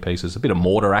artillery pieces, a bit of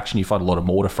mortar action. You find a lot of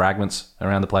mortar fragments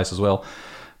around the place as well.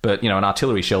 But, an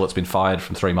artillery shell that's been fired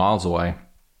from 3 miles away,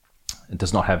 it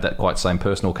does not have that quite same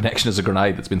personal connection as a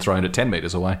grenade that's been thrown at 10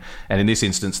 metres away. And in this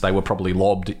instance, they were probably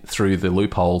lobbed through the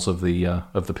loopholes of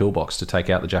the pillbox to take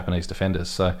out the Japanese defenders.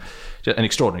 So, an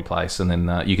extraordinary place. And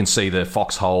then you can see the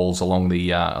foxholes along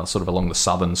the along the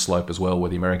southern slope as well, where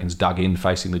the Americans dug in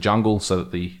facing the jungle so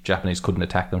that the Japanese couldn't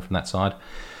attack them from that side.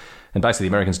 And basically,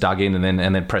 the Americans dug in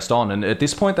and then pressed on. And at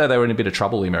this point, though, they were in a bit of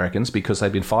trouble, the Americans, because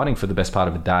they'd been fighting for the best part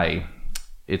of a day.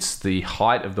 It's the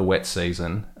height of the wet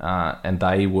season, and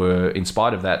they were, in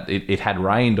spite of that, it had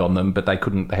rained on them, but they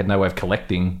had no way of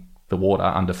collecting the water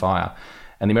under fire.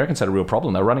 And the Americans had a real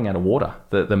problem. They were running out of water.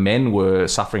 The men were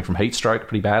suffering from heat stroke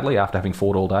pretty badly after having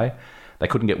fought all day. They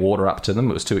couldn't get water up to them.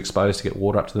 It was too exposed to get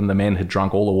water up to them. The men had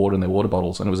drunk all the water in their water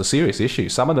bottles, and it was a serious issue.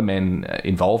 Some of the men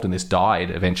involved in this died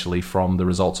eventually from the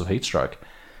results of heat stroke.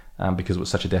 Because it was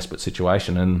such a desperate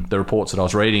situation. And the reports that I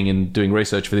was reading and doing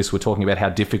research for this were talking about how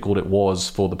difficult it was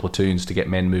for the platoons to get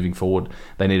men moving forward.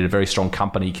 They needed a very strong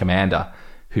company commander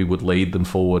who would lead them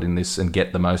forward in this and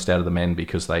get the most out of the men,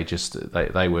 because they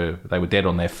were dead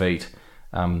on their feet,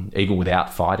 even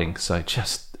without fighting. So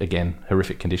just, again,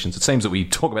 horrific conditions. It seems that we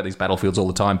talk about these battlefields all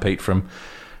the time, Pete, from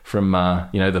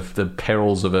the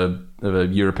perils of a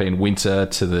European winter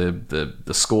to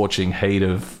the scorching heat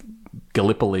of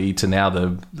Gallipoli to now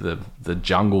the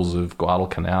jungles of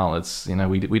Guadalcanal. It's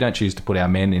we don't choose to put our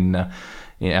men in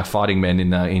our fighting men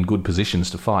in good positions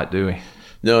to fight, do we?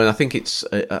 No, and I think it's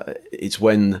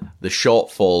when the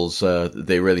shortfalls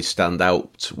they really stand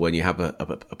out when you have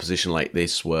a position like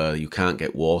this where you can't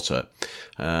get water.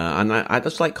 And I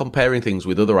just like comparing things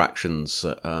with other actions.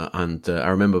 And I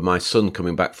remember my son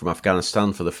coming back from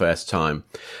Afghanistan for the first time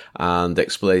and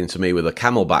explaining to me with a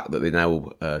Camelback that they now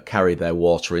carry their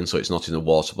water in, so it's not in a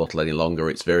water bottle any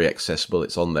longer. It's very accessible.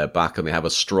 It's on their back, and they have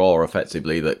a straw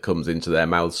effectively that comes into their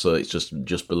mouth, so it's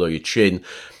just below your chin.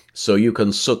 So you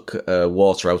can suck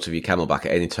water out of your Camelback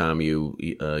at any time you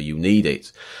need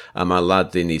it. And my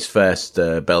lad, in his first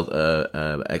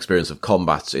experience of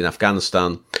combat in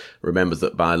Afghanistan, remembers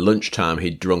that by lunchtime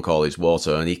he'd drunk all his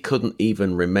water, and he couldn't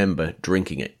even remember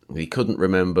drinking it. He couldn't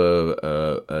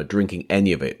remember drinking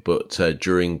any of it, but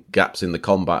during gaps in the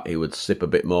combat, he would sip a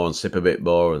bit more and sip a bit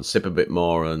more and sip a bit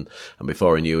more, and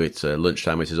before he knew it,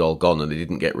 lunchtime it is all gone, and they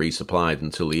didn't get resupplied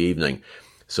until the evening.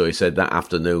 So he said that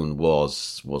afternoon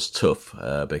was tough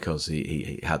because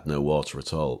he had no water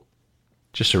at all.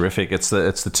 Just horrific. It's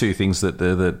the two things that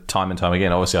the time and time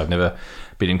again. Obviously, I've never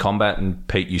been in combat, and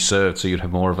Pete, you served, so you'd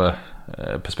have more of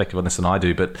a perspective on this than I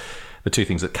do. But the two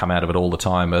things that come out of it all the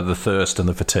time are the thirst and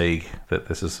the fatigue. That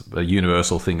this is a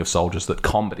universal thing of soldiers, that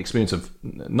combat experience of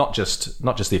not just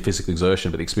their physical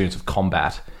exertion, but the experience of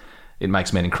combat. It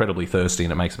makes men incredibly thirsty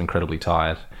and it makes them incredibly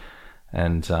tired.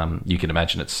 And you can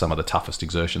imagine it's some of the toughest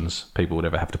exertions people would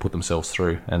ever have to put themselves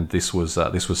through. And this was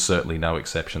certainly no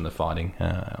exception, the fighting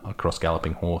across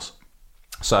Galloping Horse.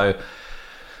 So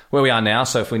where we are now,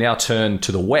 so if we now turn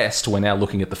to the west, we're now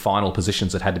looking at the final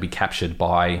positions that had to be captured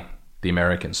by the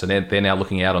Americans. So they're now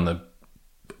looking out on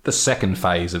the second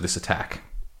phase of this attack.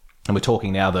 And we're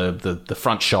talking now the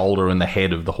front shoulder and the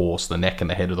head of the horse, the neck and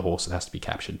the head of the horse that has to be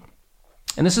captured.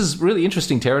 And this is really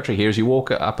interesting territory here as you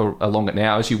walk up along it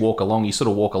now. As you walk along, you sort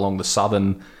of walk along the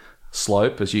southern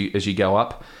slope as you go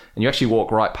up. And you actually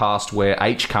walk right past where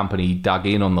H Company dug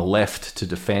in on the left to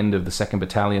defend of the 2nd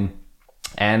Battalion.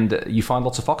 And you find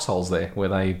lots of foxholes there where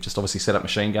they just obviously set up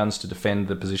machine guns to defend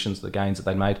the positions, the gains that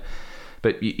they'd made.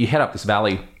 But you head up this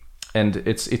valley, and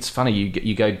it's funny.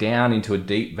 You go down into a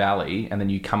deep valley, and then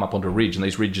you come up onto a ridge, and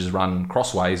these ridges run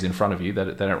crossways in front of you. They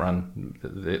don't run.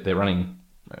 They're running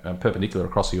perpendicular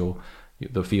across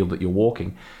the field that you're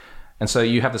walking. And so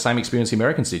you have the same experience the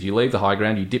Americans did. You leave the high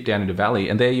ground, you dip down into valley,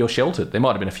 and there you're sheltered. There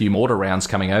might have been a few mortar rounds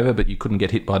coming over, but you couldn't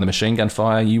get hit by the machine gun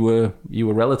fire. You were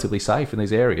relatively safe in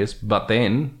these areas. But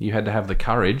then you had to have the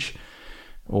courage,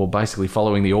 or basically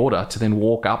following the order, to then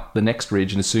walk up the next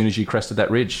ridge. And as soon as you crested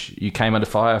that ridge, you came under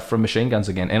fire from machine guns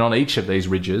again. And on each of these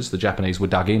ridges, the Japanese were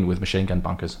dug in with machine gun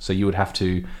bunkers. So you would have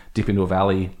to dip into a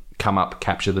valley, come up,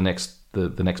 capture the next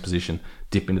position,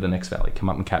 dip into the next valley, come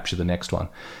up and capture the next one.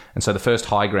 And so the first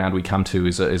high ground we come to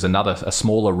is a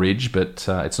smaller ridge, but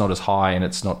it's not as high and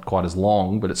it's not quite as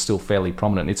long, but it's still fairly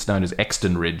prominent. It's known as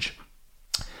Exton Ridge.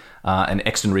 And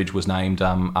Exton Ridge was named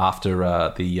after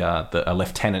a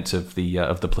lieutenant of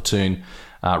the platoon,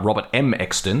 Robert M.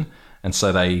 Exton. And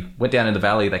so they went down in the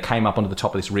valley, they came up onto the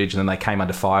top of this ridge, and then they came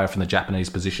under fire from the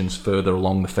Japanese positions further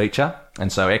along the feature.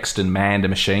 And so Exton manned a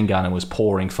machine gun and was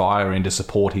pouring fire in to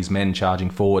support his men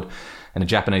charging forward. And a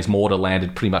Japanese mortar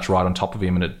landed pretty much right on top of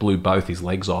him, and it blew both his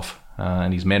legs off.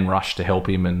 And his men rushed to help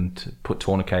him and put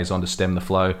tourniquets on to stem the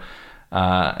flow.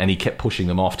 And he kept pushing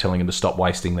them off, telling them to stop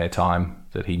wasting their time,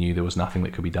 that he knew there was nothing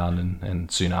that could be done.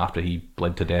 And soon after, he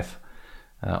bled to death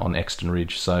on Exton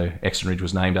Ridge. So Exton Ridge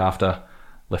was named after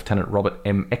Lieutenant Robert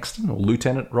M. Exton, or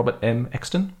Lieutenant Robert M.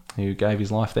 Exton, who gave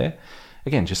his life there.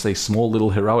 Again, just these small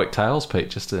little heroic tales, Pete.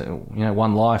 Just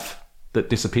one life that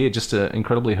disappeared. Just an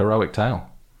incredibly heroic tale.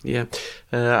 Yeah,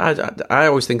 I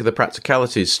always think of the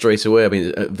practicalities straight away. I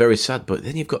mean, very sad, but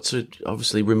then you've got to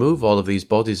obviously remove all of these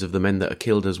bodies of the men that are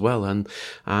killed as well, and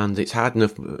it's hard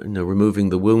enough, removing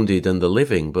the wounded and the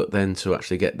living, but then to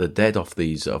actually get the dead off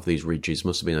these ridges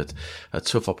must have been a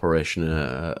tough operation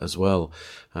as well.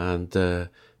 And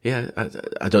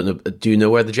I don't know. Do you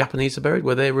know where the Japanese are buried?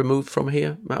 Were they removed from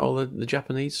here, Matt? All the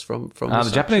Japanese from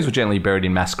the Japanese were generally buried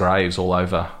in mass graves all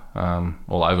over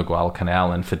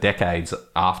Guadalcanal, and for decades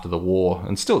after the war,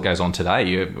 and still goes on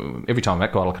today. Every time I'm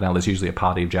at Guadalcanal, there's usually a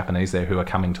party of Japanese there who are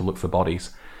coming to look for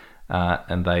bodies,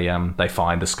 and they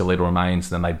find the skeletal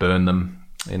remains, and then they burn them.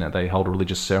 They hold a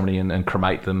religious ceremony and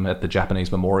cremate them at the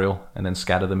Japanese memorial, and then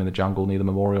scatter them in the jungle near the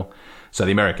memorial. So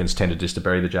the Americans tended just to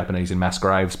bury the Japanese in mass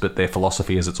graves, but their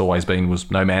philosophy, as it's always been, was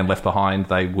no man left behind.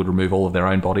 They would remove all of their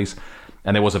own bodies.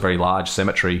 And there was a very large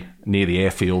cemetery near the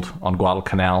airfield on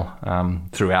Guadalcanal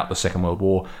throughout the Second World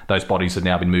War. Those bodies had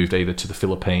now been moved either to the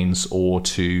Philippines or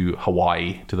to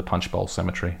Hawaii, to the Punch Bowl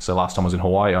Cemetery. So last time I was in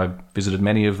Hawaii, I visited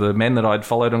many of the men that I'd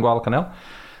followed on Guadalcanal.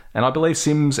 And I believe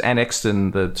Sims and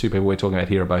Exton, the two people we're talking about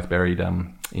here, are both buried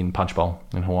in Punch Bowl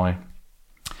in Hawaii.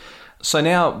 So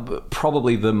now,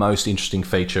 probably the most interesting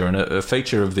feature, and a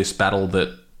feature of this battle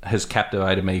that has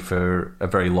captivated me for a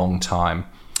very long time,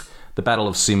 the Battle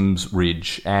of Sims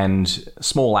Ridge, and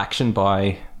small action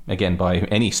by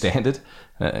any standard.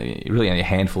 Really only a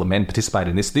handful of men participated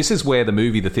in this. This is where the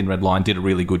movie The Thin Red Line did a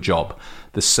really good job.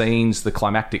 The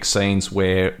climactic scenes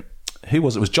where... Who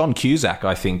was it? It was John Cusack,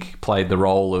 I think, played the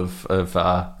role of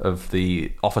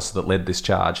the officer that led this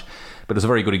charge. But it's a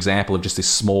very good example of just this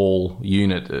small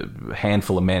unit, a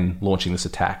handful of men launching this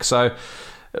attack. So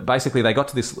basically, they got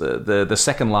to this the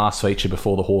second last feature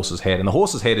before the Horse's Head, and the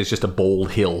Horse's Head is just a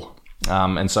bald hill,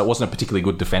 and so it wasn't a particularly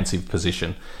good defensive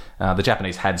position. The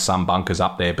Japanese had some bunkers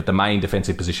up there, but the main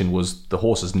defensive position was the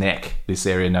Horse's Neck, this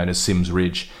area known as Sims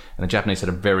Ridge, and the Japanese had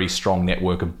a very strong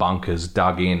network of bunkers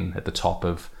dug in at the top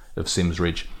of Sims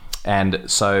Ridge. And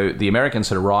so the Americans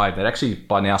had arrived. They'd actually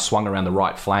by now swung around the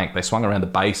right flank. They swung around the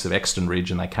base of Exton Ridge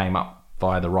and they came up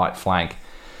via the right flank.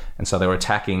 And so they were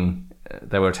attacking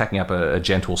attacking up a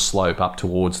gentle slope up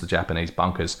towards the Japanese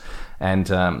bunkers, and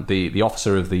the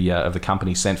officer of the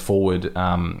company sent forward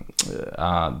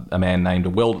a man named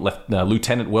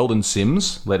Lieutenant Weldon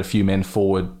Sims, led a few men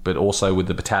forward, but also with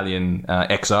the battalion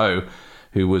XO,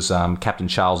 who was Captain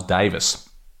Charles Davis.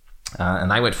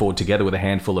 And they went forward together with a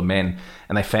handful of men,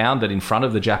 and they found that in front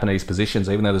of the Japanese positions,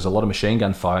 even though there's a lot of machine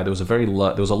gun fire, there was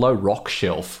a low rock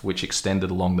shelf which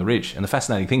extended along the ridge. And the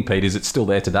fascinating thing, Pete, is it's still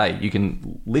there today. You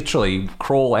can literally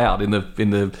crawl out in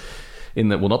the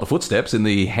well, not the footsteps, in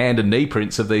the hand and knee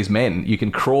prints of these men. You can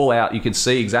crawl out, you can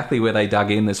see exactly where they dug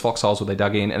in. There's foxholes where they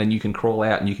dug in, and then you can crawl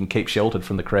out and you can keep sheltered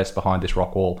from the crest behind this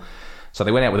rock wall. So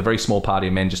they went out with a very small party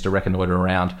of men just to reconnoitre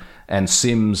around, and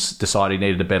Sims decided he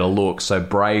needed a better look, so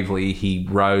bravely he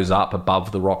rose up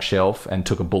above the rock shelf and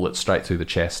took a bullet straight through the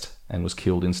chest and was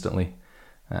killed instantly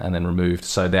and then removed.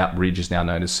 So that ridge is now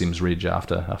known as Sims Ridge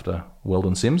after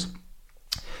Weldon Sims.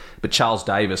 But Charles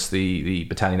Davis, the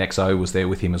battalion XO, was there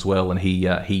with him as well, and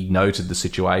he noted the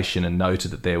situation and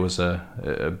noted that there was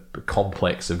a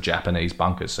complex of Japanese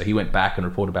bunkers. So he went back and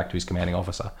reported back to his commanding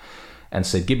officer and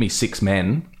said, "Give me 6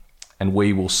 men, and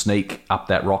we will sneak up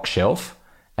that rock shelf.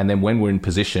 And then when we're in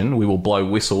position, we will blow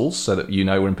whistles so that you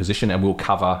know we're in position, and we'll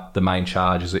cover the main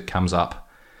charge as it comes up."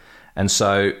 And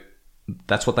so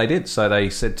that's what they did. So they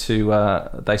said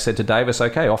to Davis,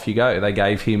 "Okay, off you go." They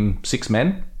gave him 6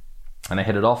 men, and they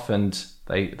headed off, and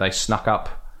they snuck up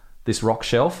this rock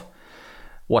shelf.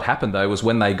 What happened, though, was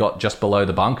when they got just below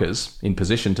the bunkers in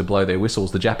position to blow their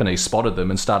whistles, the Japanese spotted them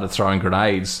and started throwing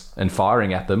grenades and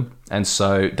firing at them. And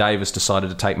so Davis decided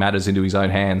to take matters into his own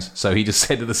hands. So he just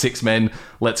said to the 6 men,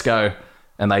 "Let's go."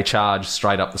 And they charged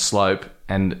straight up the slope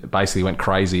and basically went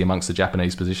crazy amongst the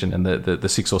Japanese position. And the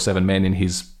 6 or 7 men in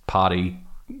his party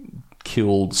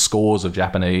killed scores of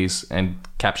Japanese and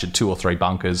captured 2 or 3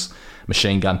 bunkers,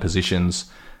 machine gun positions.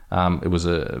 It was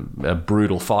a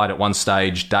brutal fight. At one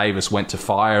stage, Davis went to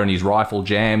fire and his rifle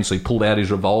jammed, so he pulled out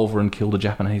his revolver and killed the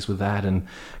Japanese with that, and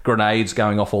grenades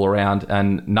going off all around.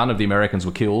 And none of the Americans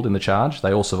were killed in the charge.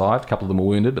 They all survived. A couple of them were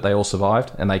wounded, but they all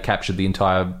survived, and they captured the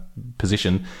entire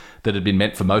position that had been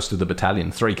meant for most of the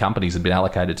battalion. 3 companies had been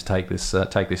allocated to take this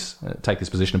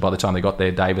position, and by the time they got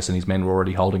there, Davis and his men were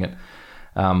already holding it.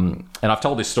 And I've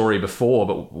told this story before,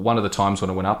 but one of the times when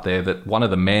I went up there, that one of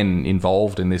the men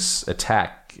involved in this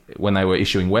attack, when they were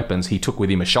issuing weapons, he took with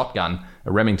him a shotgun,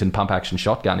 a Remington pump-action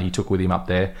shotgun. He took with him up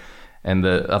there, and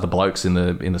the other blokes in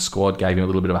the squad gave him a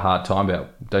little bit of a hard time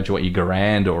about, "Don't you want your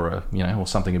Garand or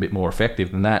something a bit more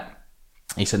effective than that?"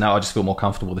 He said, "No, I just feel more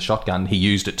comfortable with the shotgun." He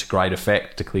used it to great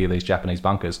effect to clear these Japanese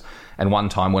bunkers. And one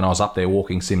time when I was up there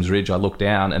walking Sims Ridge, I looked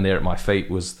down, and there at my feet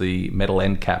was the metal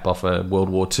end cap off a World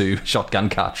War II shotgun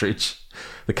cartridge.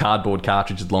 The cardboard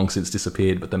cartridge had long since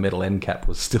disappeared, but the metal end cap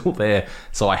was still there.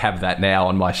 So I have that now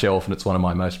on my shelf, and it's one of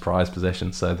my most prized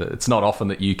possessions. So that it's not often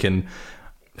that you can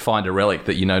find a relic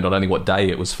that you know not only what day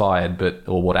it was fired,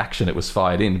 or what action it was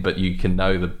fired in, but you can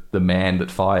know the man that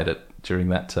fired it during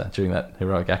that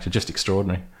heroic action. Just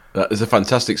extraordinary. That is a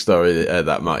fantastic story,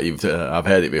 that, Matt. I've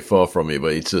heard it before from you,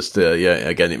 but it's just,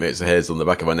 again, it makes the hairs on the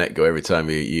back of my neck go every time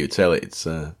you tell it. It's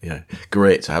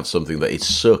great to have something that is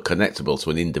so connectable to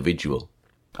an individual.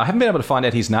 I haven't been able to find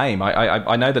out his name.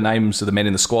 I know the names of the men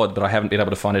in the squad, but I haven't been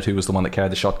able to find out who was the one that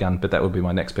carried the shotgun, but that would be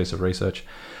my next piece of research.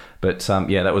 But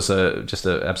that was just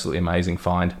an absolutely amazing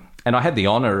find. And I had the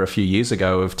honour a few years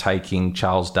ago of taking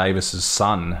Charles Davis's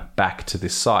son back to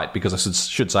this site, because I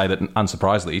should say that,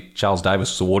 unsurprisingly, Charles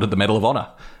Davis was awarded the Medal of Honour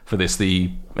for this,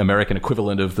 the American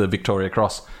equivalent of the Victoria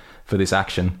Cross, for this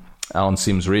action on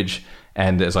Sims Ridge.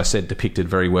 And as I said, depicted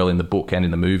very well in the book and in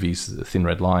the movies, The Thin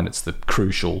Red Line. It's the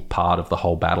crucial part of the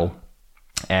whole battle.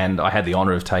 And I had the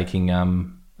honour of taking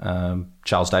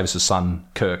Charles Davis's son,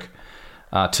 Kirk,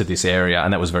 to this area,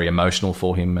 and that was very emotional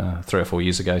for him 3 or 4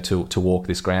 years ago to walk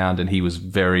this ground. And he was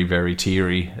very, very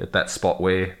teary at that spot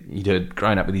where he'd had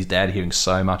grown up with his dad, hearing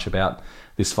so much about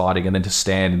this fighting, and then to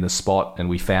stand in the spot, and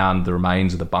we found the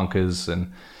remains of the bunkers,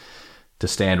 and to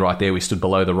stand right there, we stood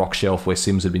below the rock shelf where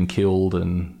Sims had been killed,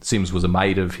 and Sims was a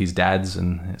mate of his dad's,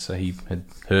 and so he had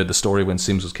heard the story when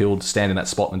Sims was killed. To stand in that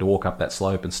spot and to walk up that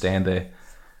slope and stand there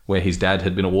where his dad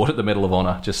had been awarded the Medal of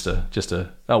Honour, just a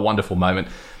wonderful moment.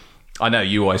 I know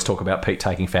you always talk about, Pete,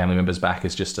 taking family members back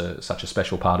as just such a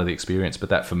special part of the experience, but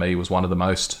that for me was one of the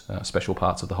most special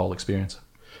parts of the whole experience.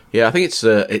 Yeah, I think it's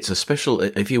a special,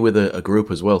 if you're with a group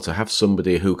as well, to have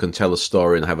somebody who can tell a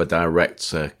story and have a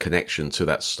direct connection to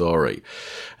that story,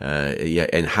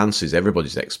 enhances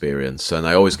everybody's experience. And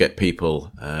I always get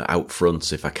people out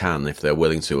front, if I can, if they're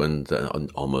willing to, and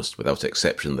almost without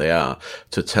exception they are,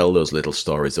 to tell those little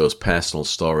stories, those personal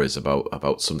stories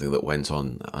about something that went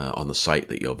on the site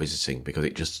that you're visiting, because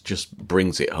it just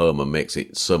brings it home and makes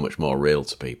it so much more real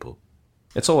to people.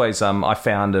 It's always I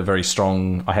had a very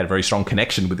strong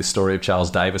connection with this story of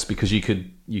Charles Davis, because you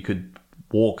could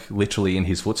walk literally in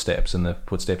his footsteps and the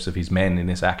footsteps of his men in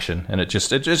this action, and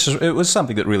it was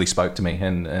something that really spoke to me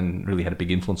and really had a big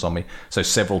influence on me. So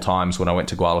several times when I went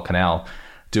to Guadalcanal,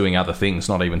 doing other things,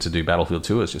 not even to do battlefield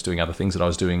tours, just doing other things that I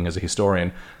was doing as a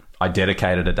historian, I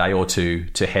dedicated a day or two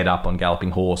to head up on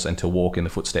Galloping Horse and to walk in the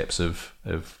footsteps of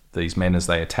these men as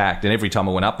they attacked. And every time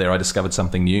I went up there, I discovered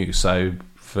something new. So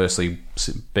firstly,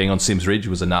 being on Sims Ridge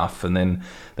was enough, and then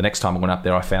the next time I went up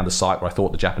there, I found a site where I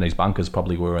thought the Japanese bunkers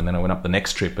probably were, and then I went up the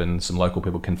next trip and some local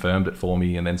people confirmed it for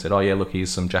me and then said, oh yeah, look, here's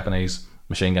some Japanese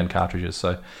machine gun cartridges.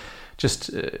 So just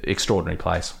extraordinary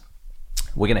place.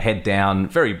 We're going to head down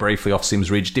very briefly off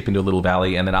Sims Ridge, dip into a little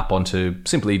valley, and then up onto,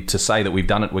 simply to say that we've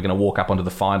done it, we're going to walk up onto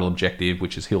the final objective,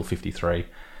 which is Hill 53,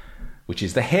 which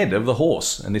is the head of the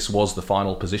horse, and this was the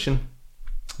final position.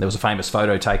 There was a famous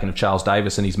photo taken of Charles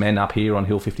Davis and his men up here on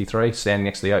Hill 53, standing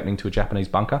next to the opening to a Japanese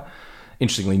bunker.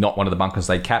 Interestingly, not one of the bunkers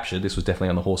they'd captured. This was definitely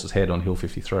on the horse's head on Hill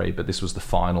 53, but this was the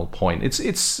final point. It's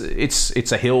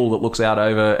a hill that looks out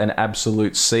over an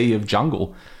absolute sea of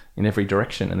jungle in every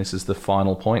direction, and this is the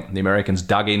final point. The Americans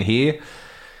dug in here,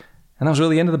 and that was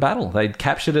really the end of the battle. They'd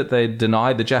captured it. They'd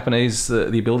denied the Japanese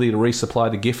the ability to resupply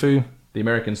the Gifu. The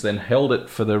Americans then held it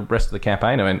for the rest of the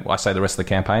campaign. I mean, I say the rest of the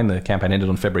campaign ended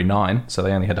on February 9, so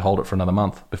they only had to hold it for another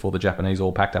month before the Japanese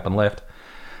all packed up and left.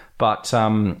 But,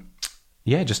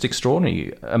 just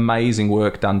extraordinary, amazing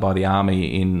work done by the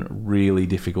army in really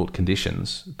difficult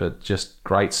conditions, but just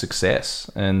great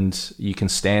success. And you can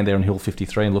stand there on Hill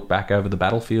 53 and look back over the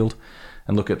battlefield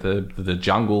and look at the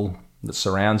jungle that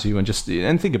surrounds you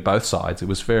and think of both sides. It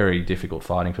was very difficult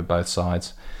fighting for both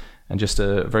sides, and just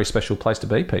a very special place to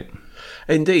be, Pete.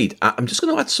 Indeed. I'm just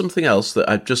going to add something else that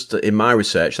I just, in my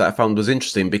research, that I found was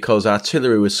interesting, because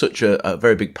artillery was such a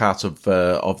very big part of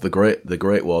the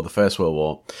Great War, the First World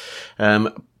War.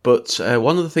 But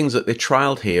one of the things that they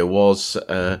trialled here was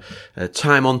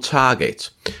time on target,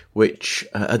 which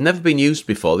had never been used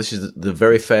before. This is the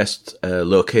very first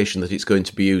location that it's going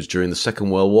to be used during the Second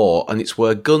World War, and it's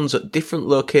where guns at different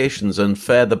locations and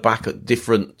further back at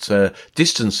different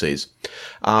distances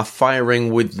are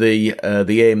firing with the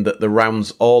aim that the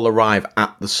rounds all arrive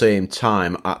at the same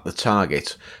time at the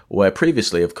target. Where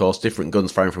previously, of course, different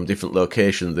guns firing from different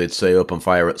locations, they'd say open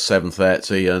fire at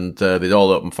 7:30 and they'd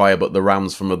all open fire, but the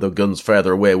rounds from the guns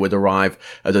further away would arrive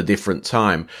at a different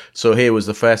time. So here was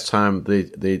the first time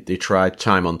they tried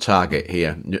time on target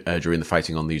here during the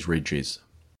fighting on these ridges.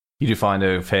 You do find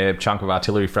a fair chunk of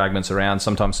artillery fragments around,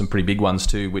 sometimes some pretty big ones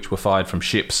too, which were fired from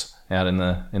ships out in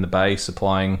the bay,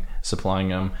 supplying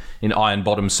in Iron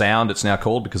Bottom Sound, it's now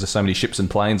called, because there's so many ships and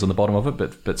planes on the bottom of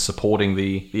it, but supporting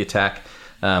the attack.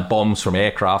 Bombs from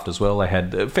aircraft as well. They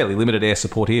had fairly limited air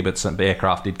support here, but some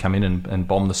aircraft did come in and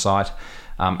bomb the site.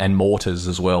 And mortars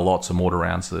as well, lots of mortar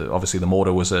rounds. Obviously, the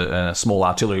mortar was a small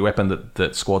artillery weapon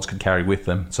that squads could carry with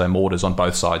them. So mortars on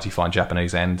both sides, you find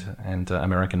Japanese and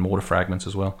American mortar fragments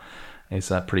as well.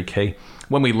 Is pretty key.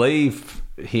 When we leave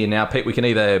here now, Pete, we can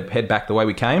either head back the way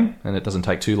we came, and it doesn't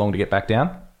take too long to get back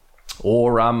down,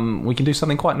 or we can do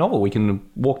something quite novel. We can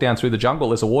walk down through the jungle.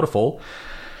 There's a waterfall.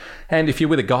 And if you're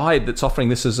with a guide that's offering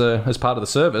this as part of the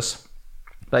service,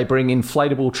 they bring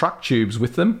inflatable truck tubes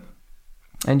with them,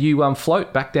 and you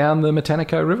float back down the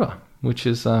Matanico River, which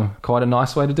is quite a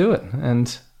nice way to do it.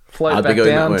 And float back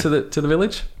down to the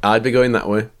village. I'd be going that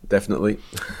way, definitely.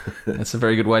 That's a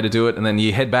very good way to do it. And then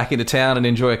you head back into town and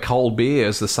enjoy a cold beer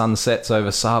as the sun sets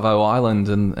over Savo Island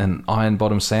and Iron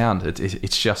Bottom Sound.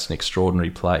 It's just an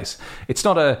extraordinary place.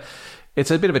 It's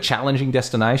a bit of a challenging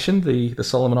destination, the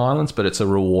Solomon Islands, but it's a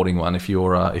rewarding one if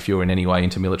you're in any way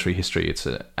into military history. It's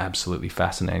an absolutely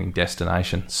fascinating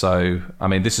destination. So, I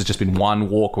mean, this has just been one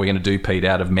walk we're going to do, Pete,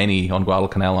 out of many on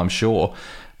Guadalcanal, I'm sure.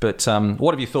 But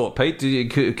what have you thought, Pete?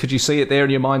 Could you see it there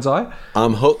in your mind's eye?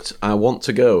 I'm hooked. I want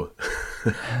to go.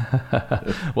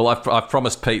 Well, I've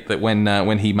promised Pete that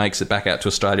when he makes it back out to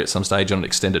Australia at some stage on an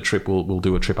extended trip, we'll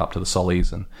do a trip up to the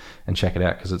Sollies and check it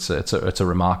out, because it's a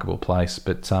remarkable place.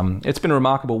 But it's been a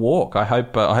remarkable walk. I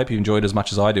hope you enjoyed it as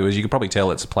much as I do. As you can probably tell,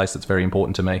 it's a place that's very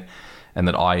important to me, and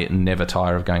that I never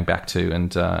tire of going back to.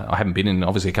 And I haven't been in,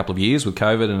 obviously, a couple of years with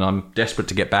COVID, and I'm desperate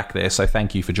to get back there. So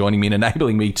thank you for joining me and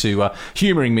enabling me to,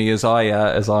 humouring me as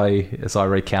I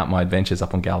recount my adventures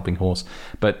up on Galloping Horse.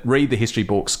 But read the history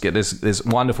books. There's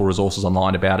wonderful resources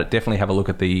online about it. Definitely have a look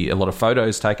at a lot of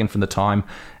photos taken from the time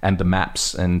and the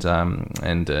maps, and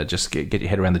just get your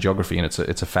head around the geography. And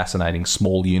it's a fascinating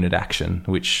small unit action,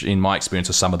 which in my experience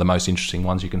are some of the most interesting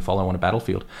ones you can follow on a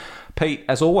battlefield. Pete,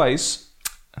 as always,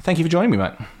 thank you for joining me,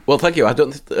 mate. Well, thank you. I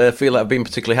don't feel I've been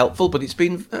particularly helpful, but it's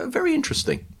been very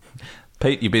interesting.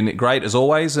 Pete, you've been great as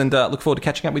always, and look forward to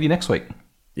catching up with you next week.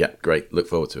 Yeah, great. Look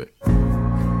forward to it.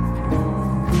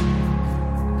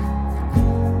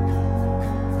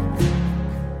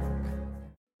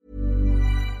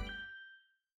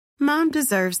 Mom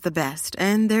deserves the best,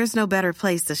 and there's no better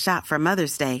place to shop for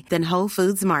Mother's Day than Whole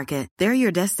Foods Market. They're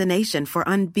your destination for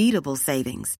unbeatable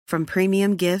savings, from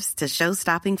premium gifts to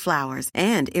show-stopping flowers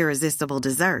and irresistible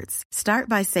desserts. Start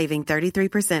by saving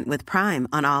 33% with Prime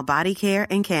on all body care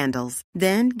and candles.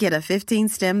 Then get a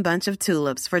 15-stem bunch of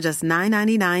tulips for just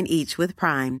 $9.99 each with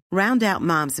Prime. Round out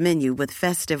Mom's menu with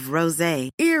festive rosé,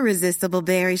 irresistible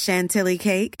berry chantilly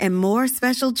cake, and more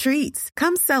special treats.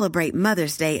 Come celebrate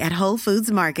Mother's Day at Whole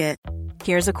Foods Market.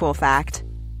 Here's a cool fact.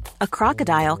 A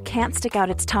crocodile can't stick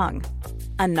out its tongue.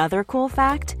 Another cool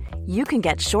fact, you can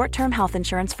get short-term health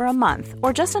insurance for a month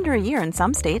or just under a year in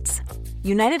some states.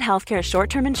 United Healthcare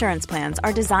short-term insurance plans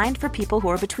are designed for people who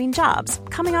are between jobs,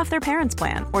 coming off their parents'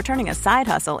 plan, or turning a side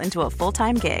hustle into a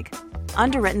full-time gig.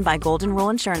 Underwritten by Golden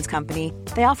Rule Insurance Company,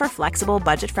 they offer flexible,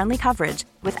 budget-friendly coverage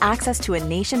with access to a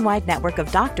nationwide network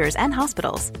of doctors and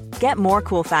hospitals. Get more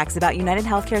cool facts about United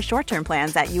Healthcare short-term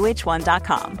plans at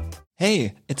uh1.com.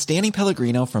 Hey, it's Danny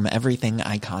Pellegrino from Everything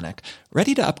Iconic.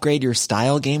 Ready to upgrade your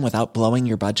style game without blowing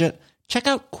your budget? Check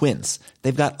out Quince.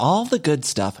 They've got all the good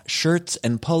stuff, shirts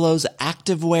and polos,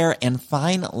 activewear, and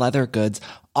fine leather goods,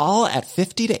 all at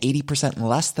 50 to 80%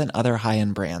 less than other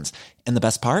high-end brands. And the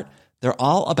best part? They're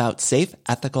all about safe,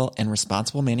 ethical, and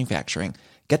responsible manufacturing.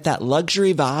 Get that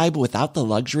luxury vibe without the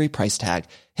luxury price tag.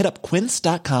 Hit up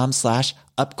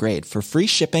quince.com/upgrade for free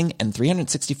shipping and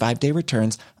 365-day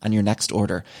returns on your next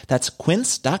order. That's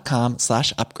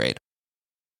quince.com/upgrade.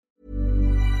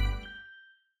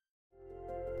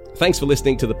 Thanks for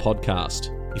listening to the podcast.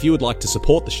 If you would like to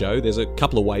support the show, there's a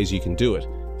couple of ways you can do it.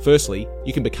 Firstly,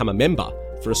 you can become a member.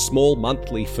 For a small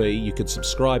monthly fee, you can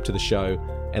subscribe to the show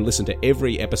and listen to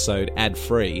every episode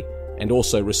ad-free, and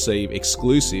also receive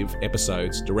exclusive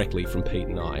episodes directly from Pete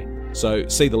and I. So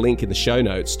see the link in the show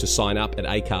notes to sign up at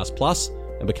Acast Plus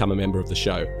and become a member of the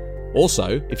show.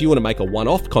 Also, if you want to make a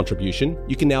one-off contribution,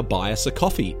 you can now buy us a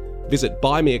coffee. Visit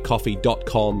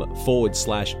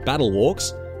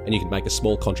buymeacoffee.com/battlewalks and you can make a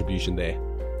small contribution there.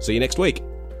 See you next week.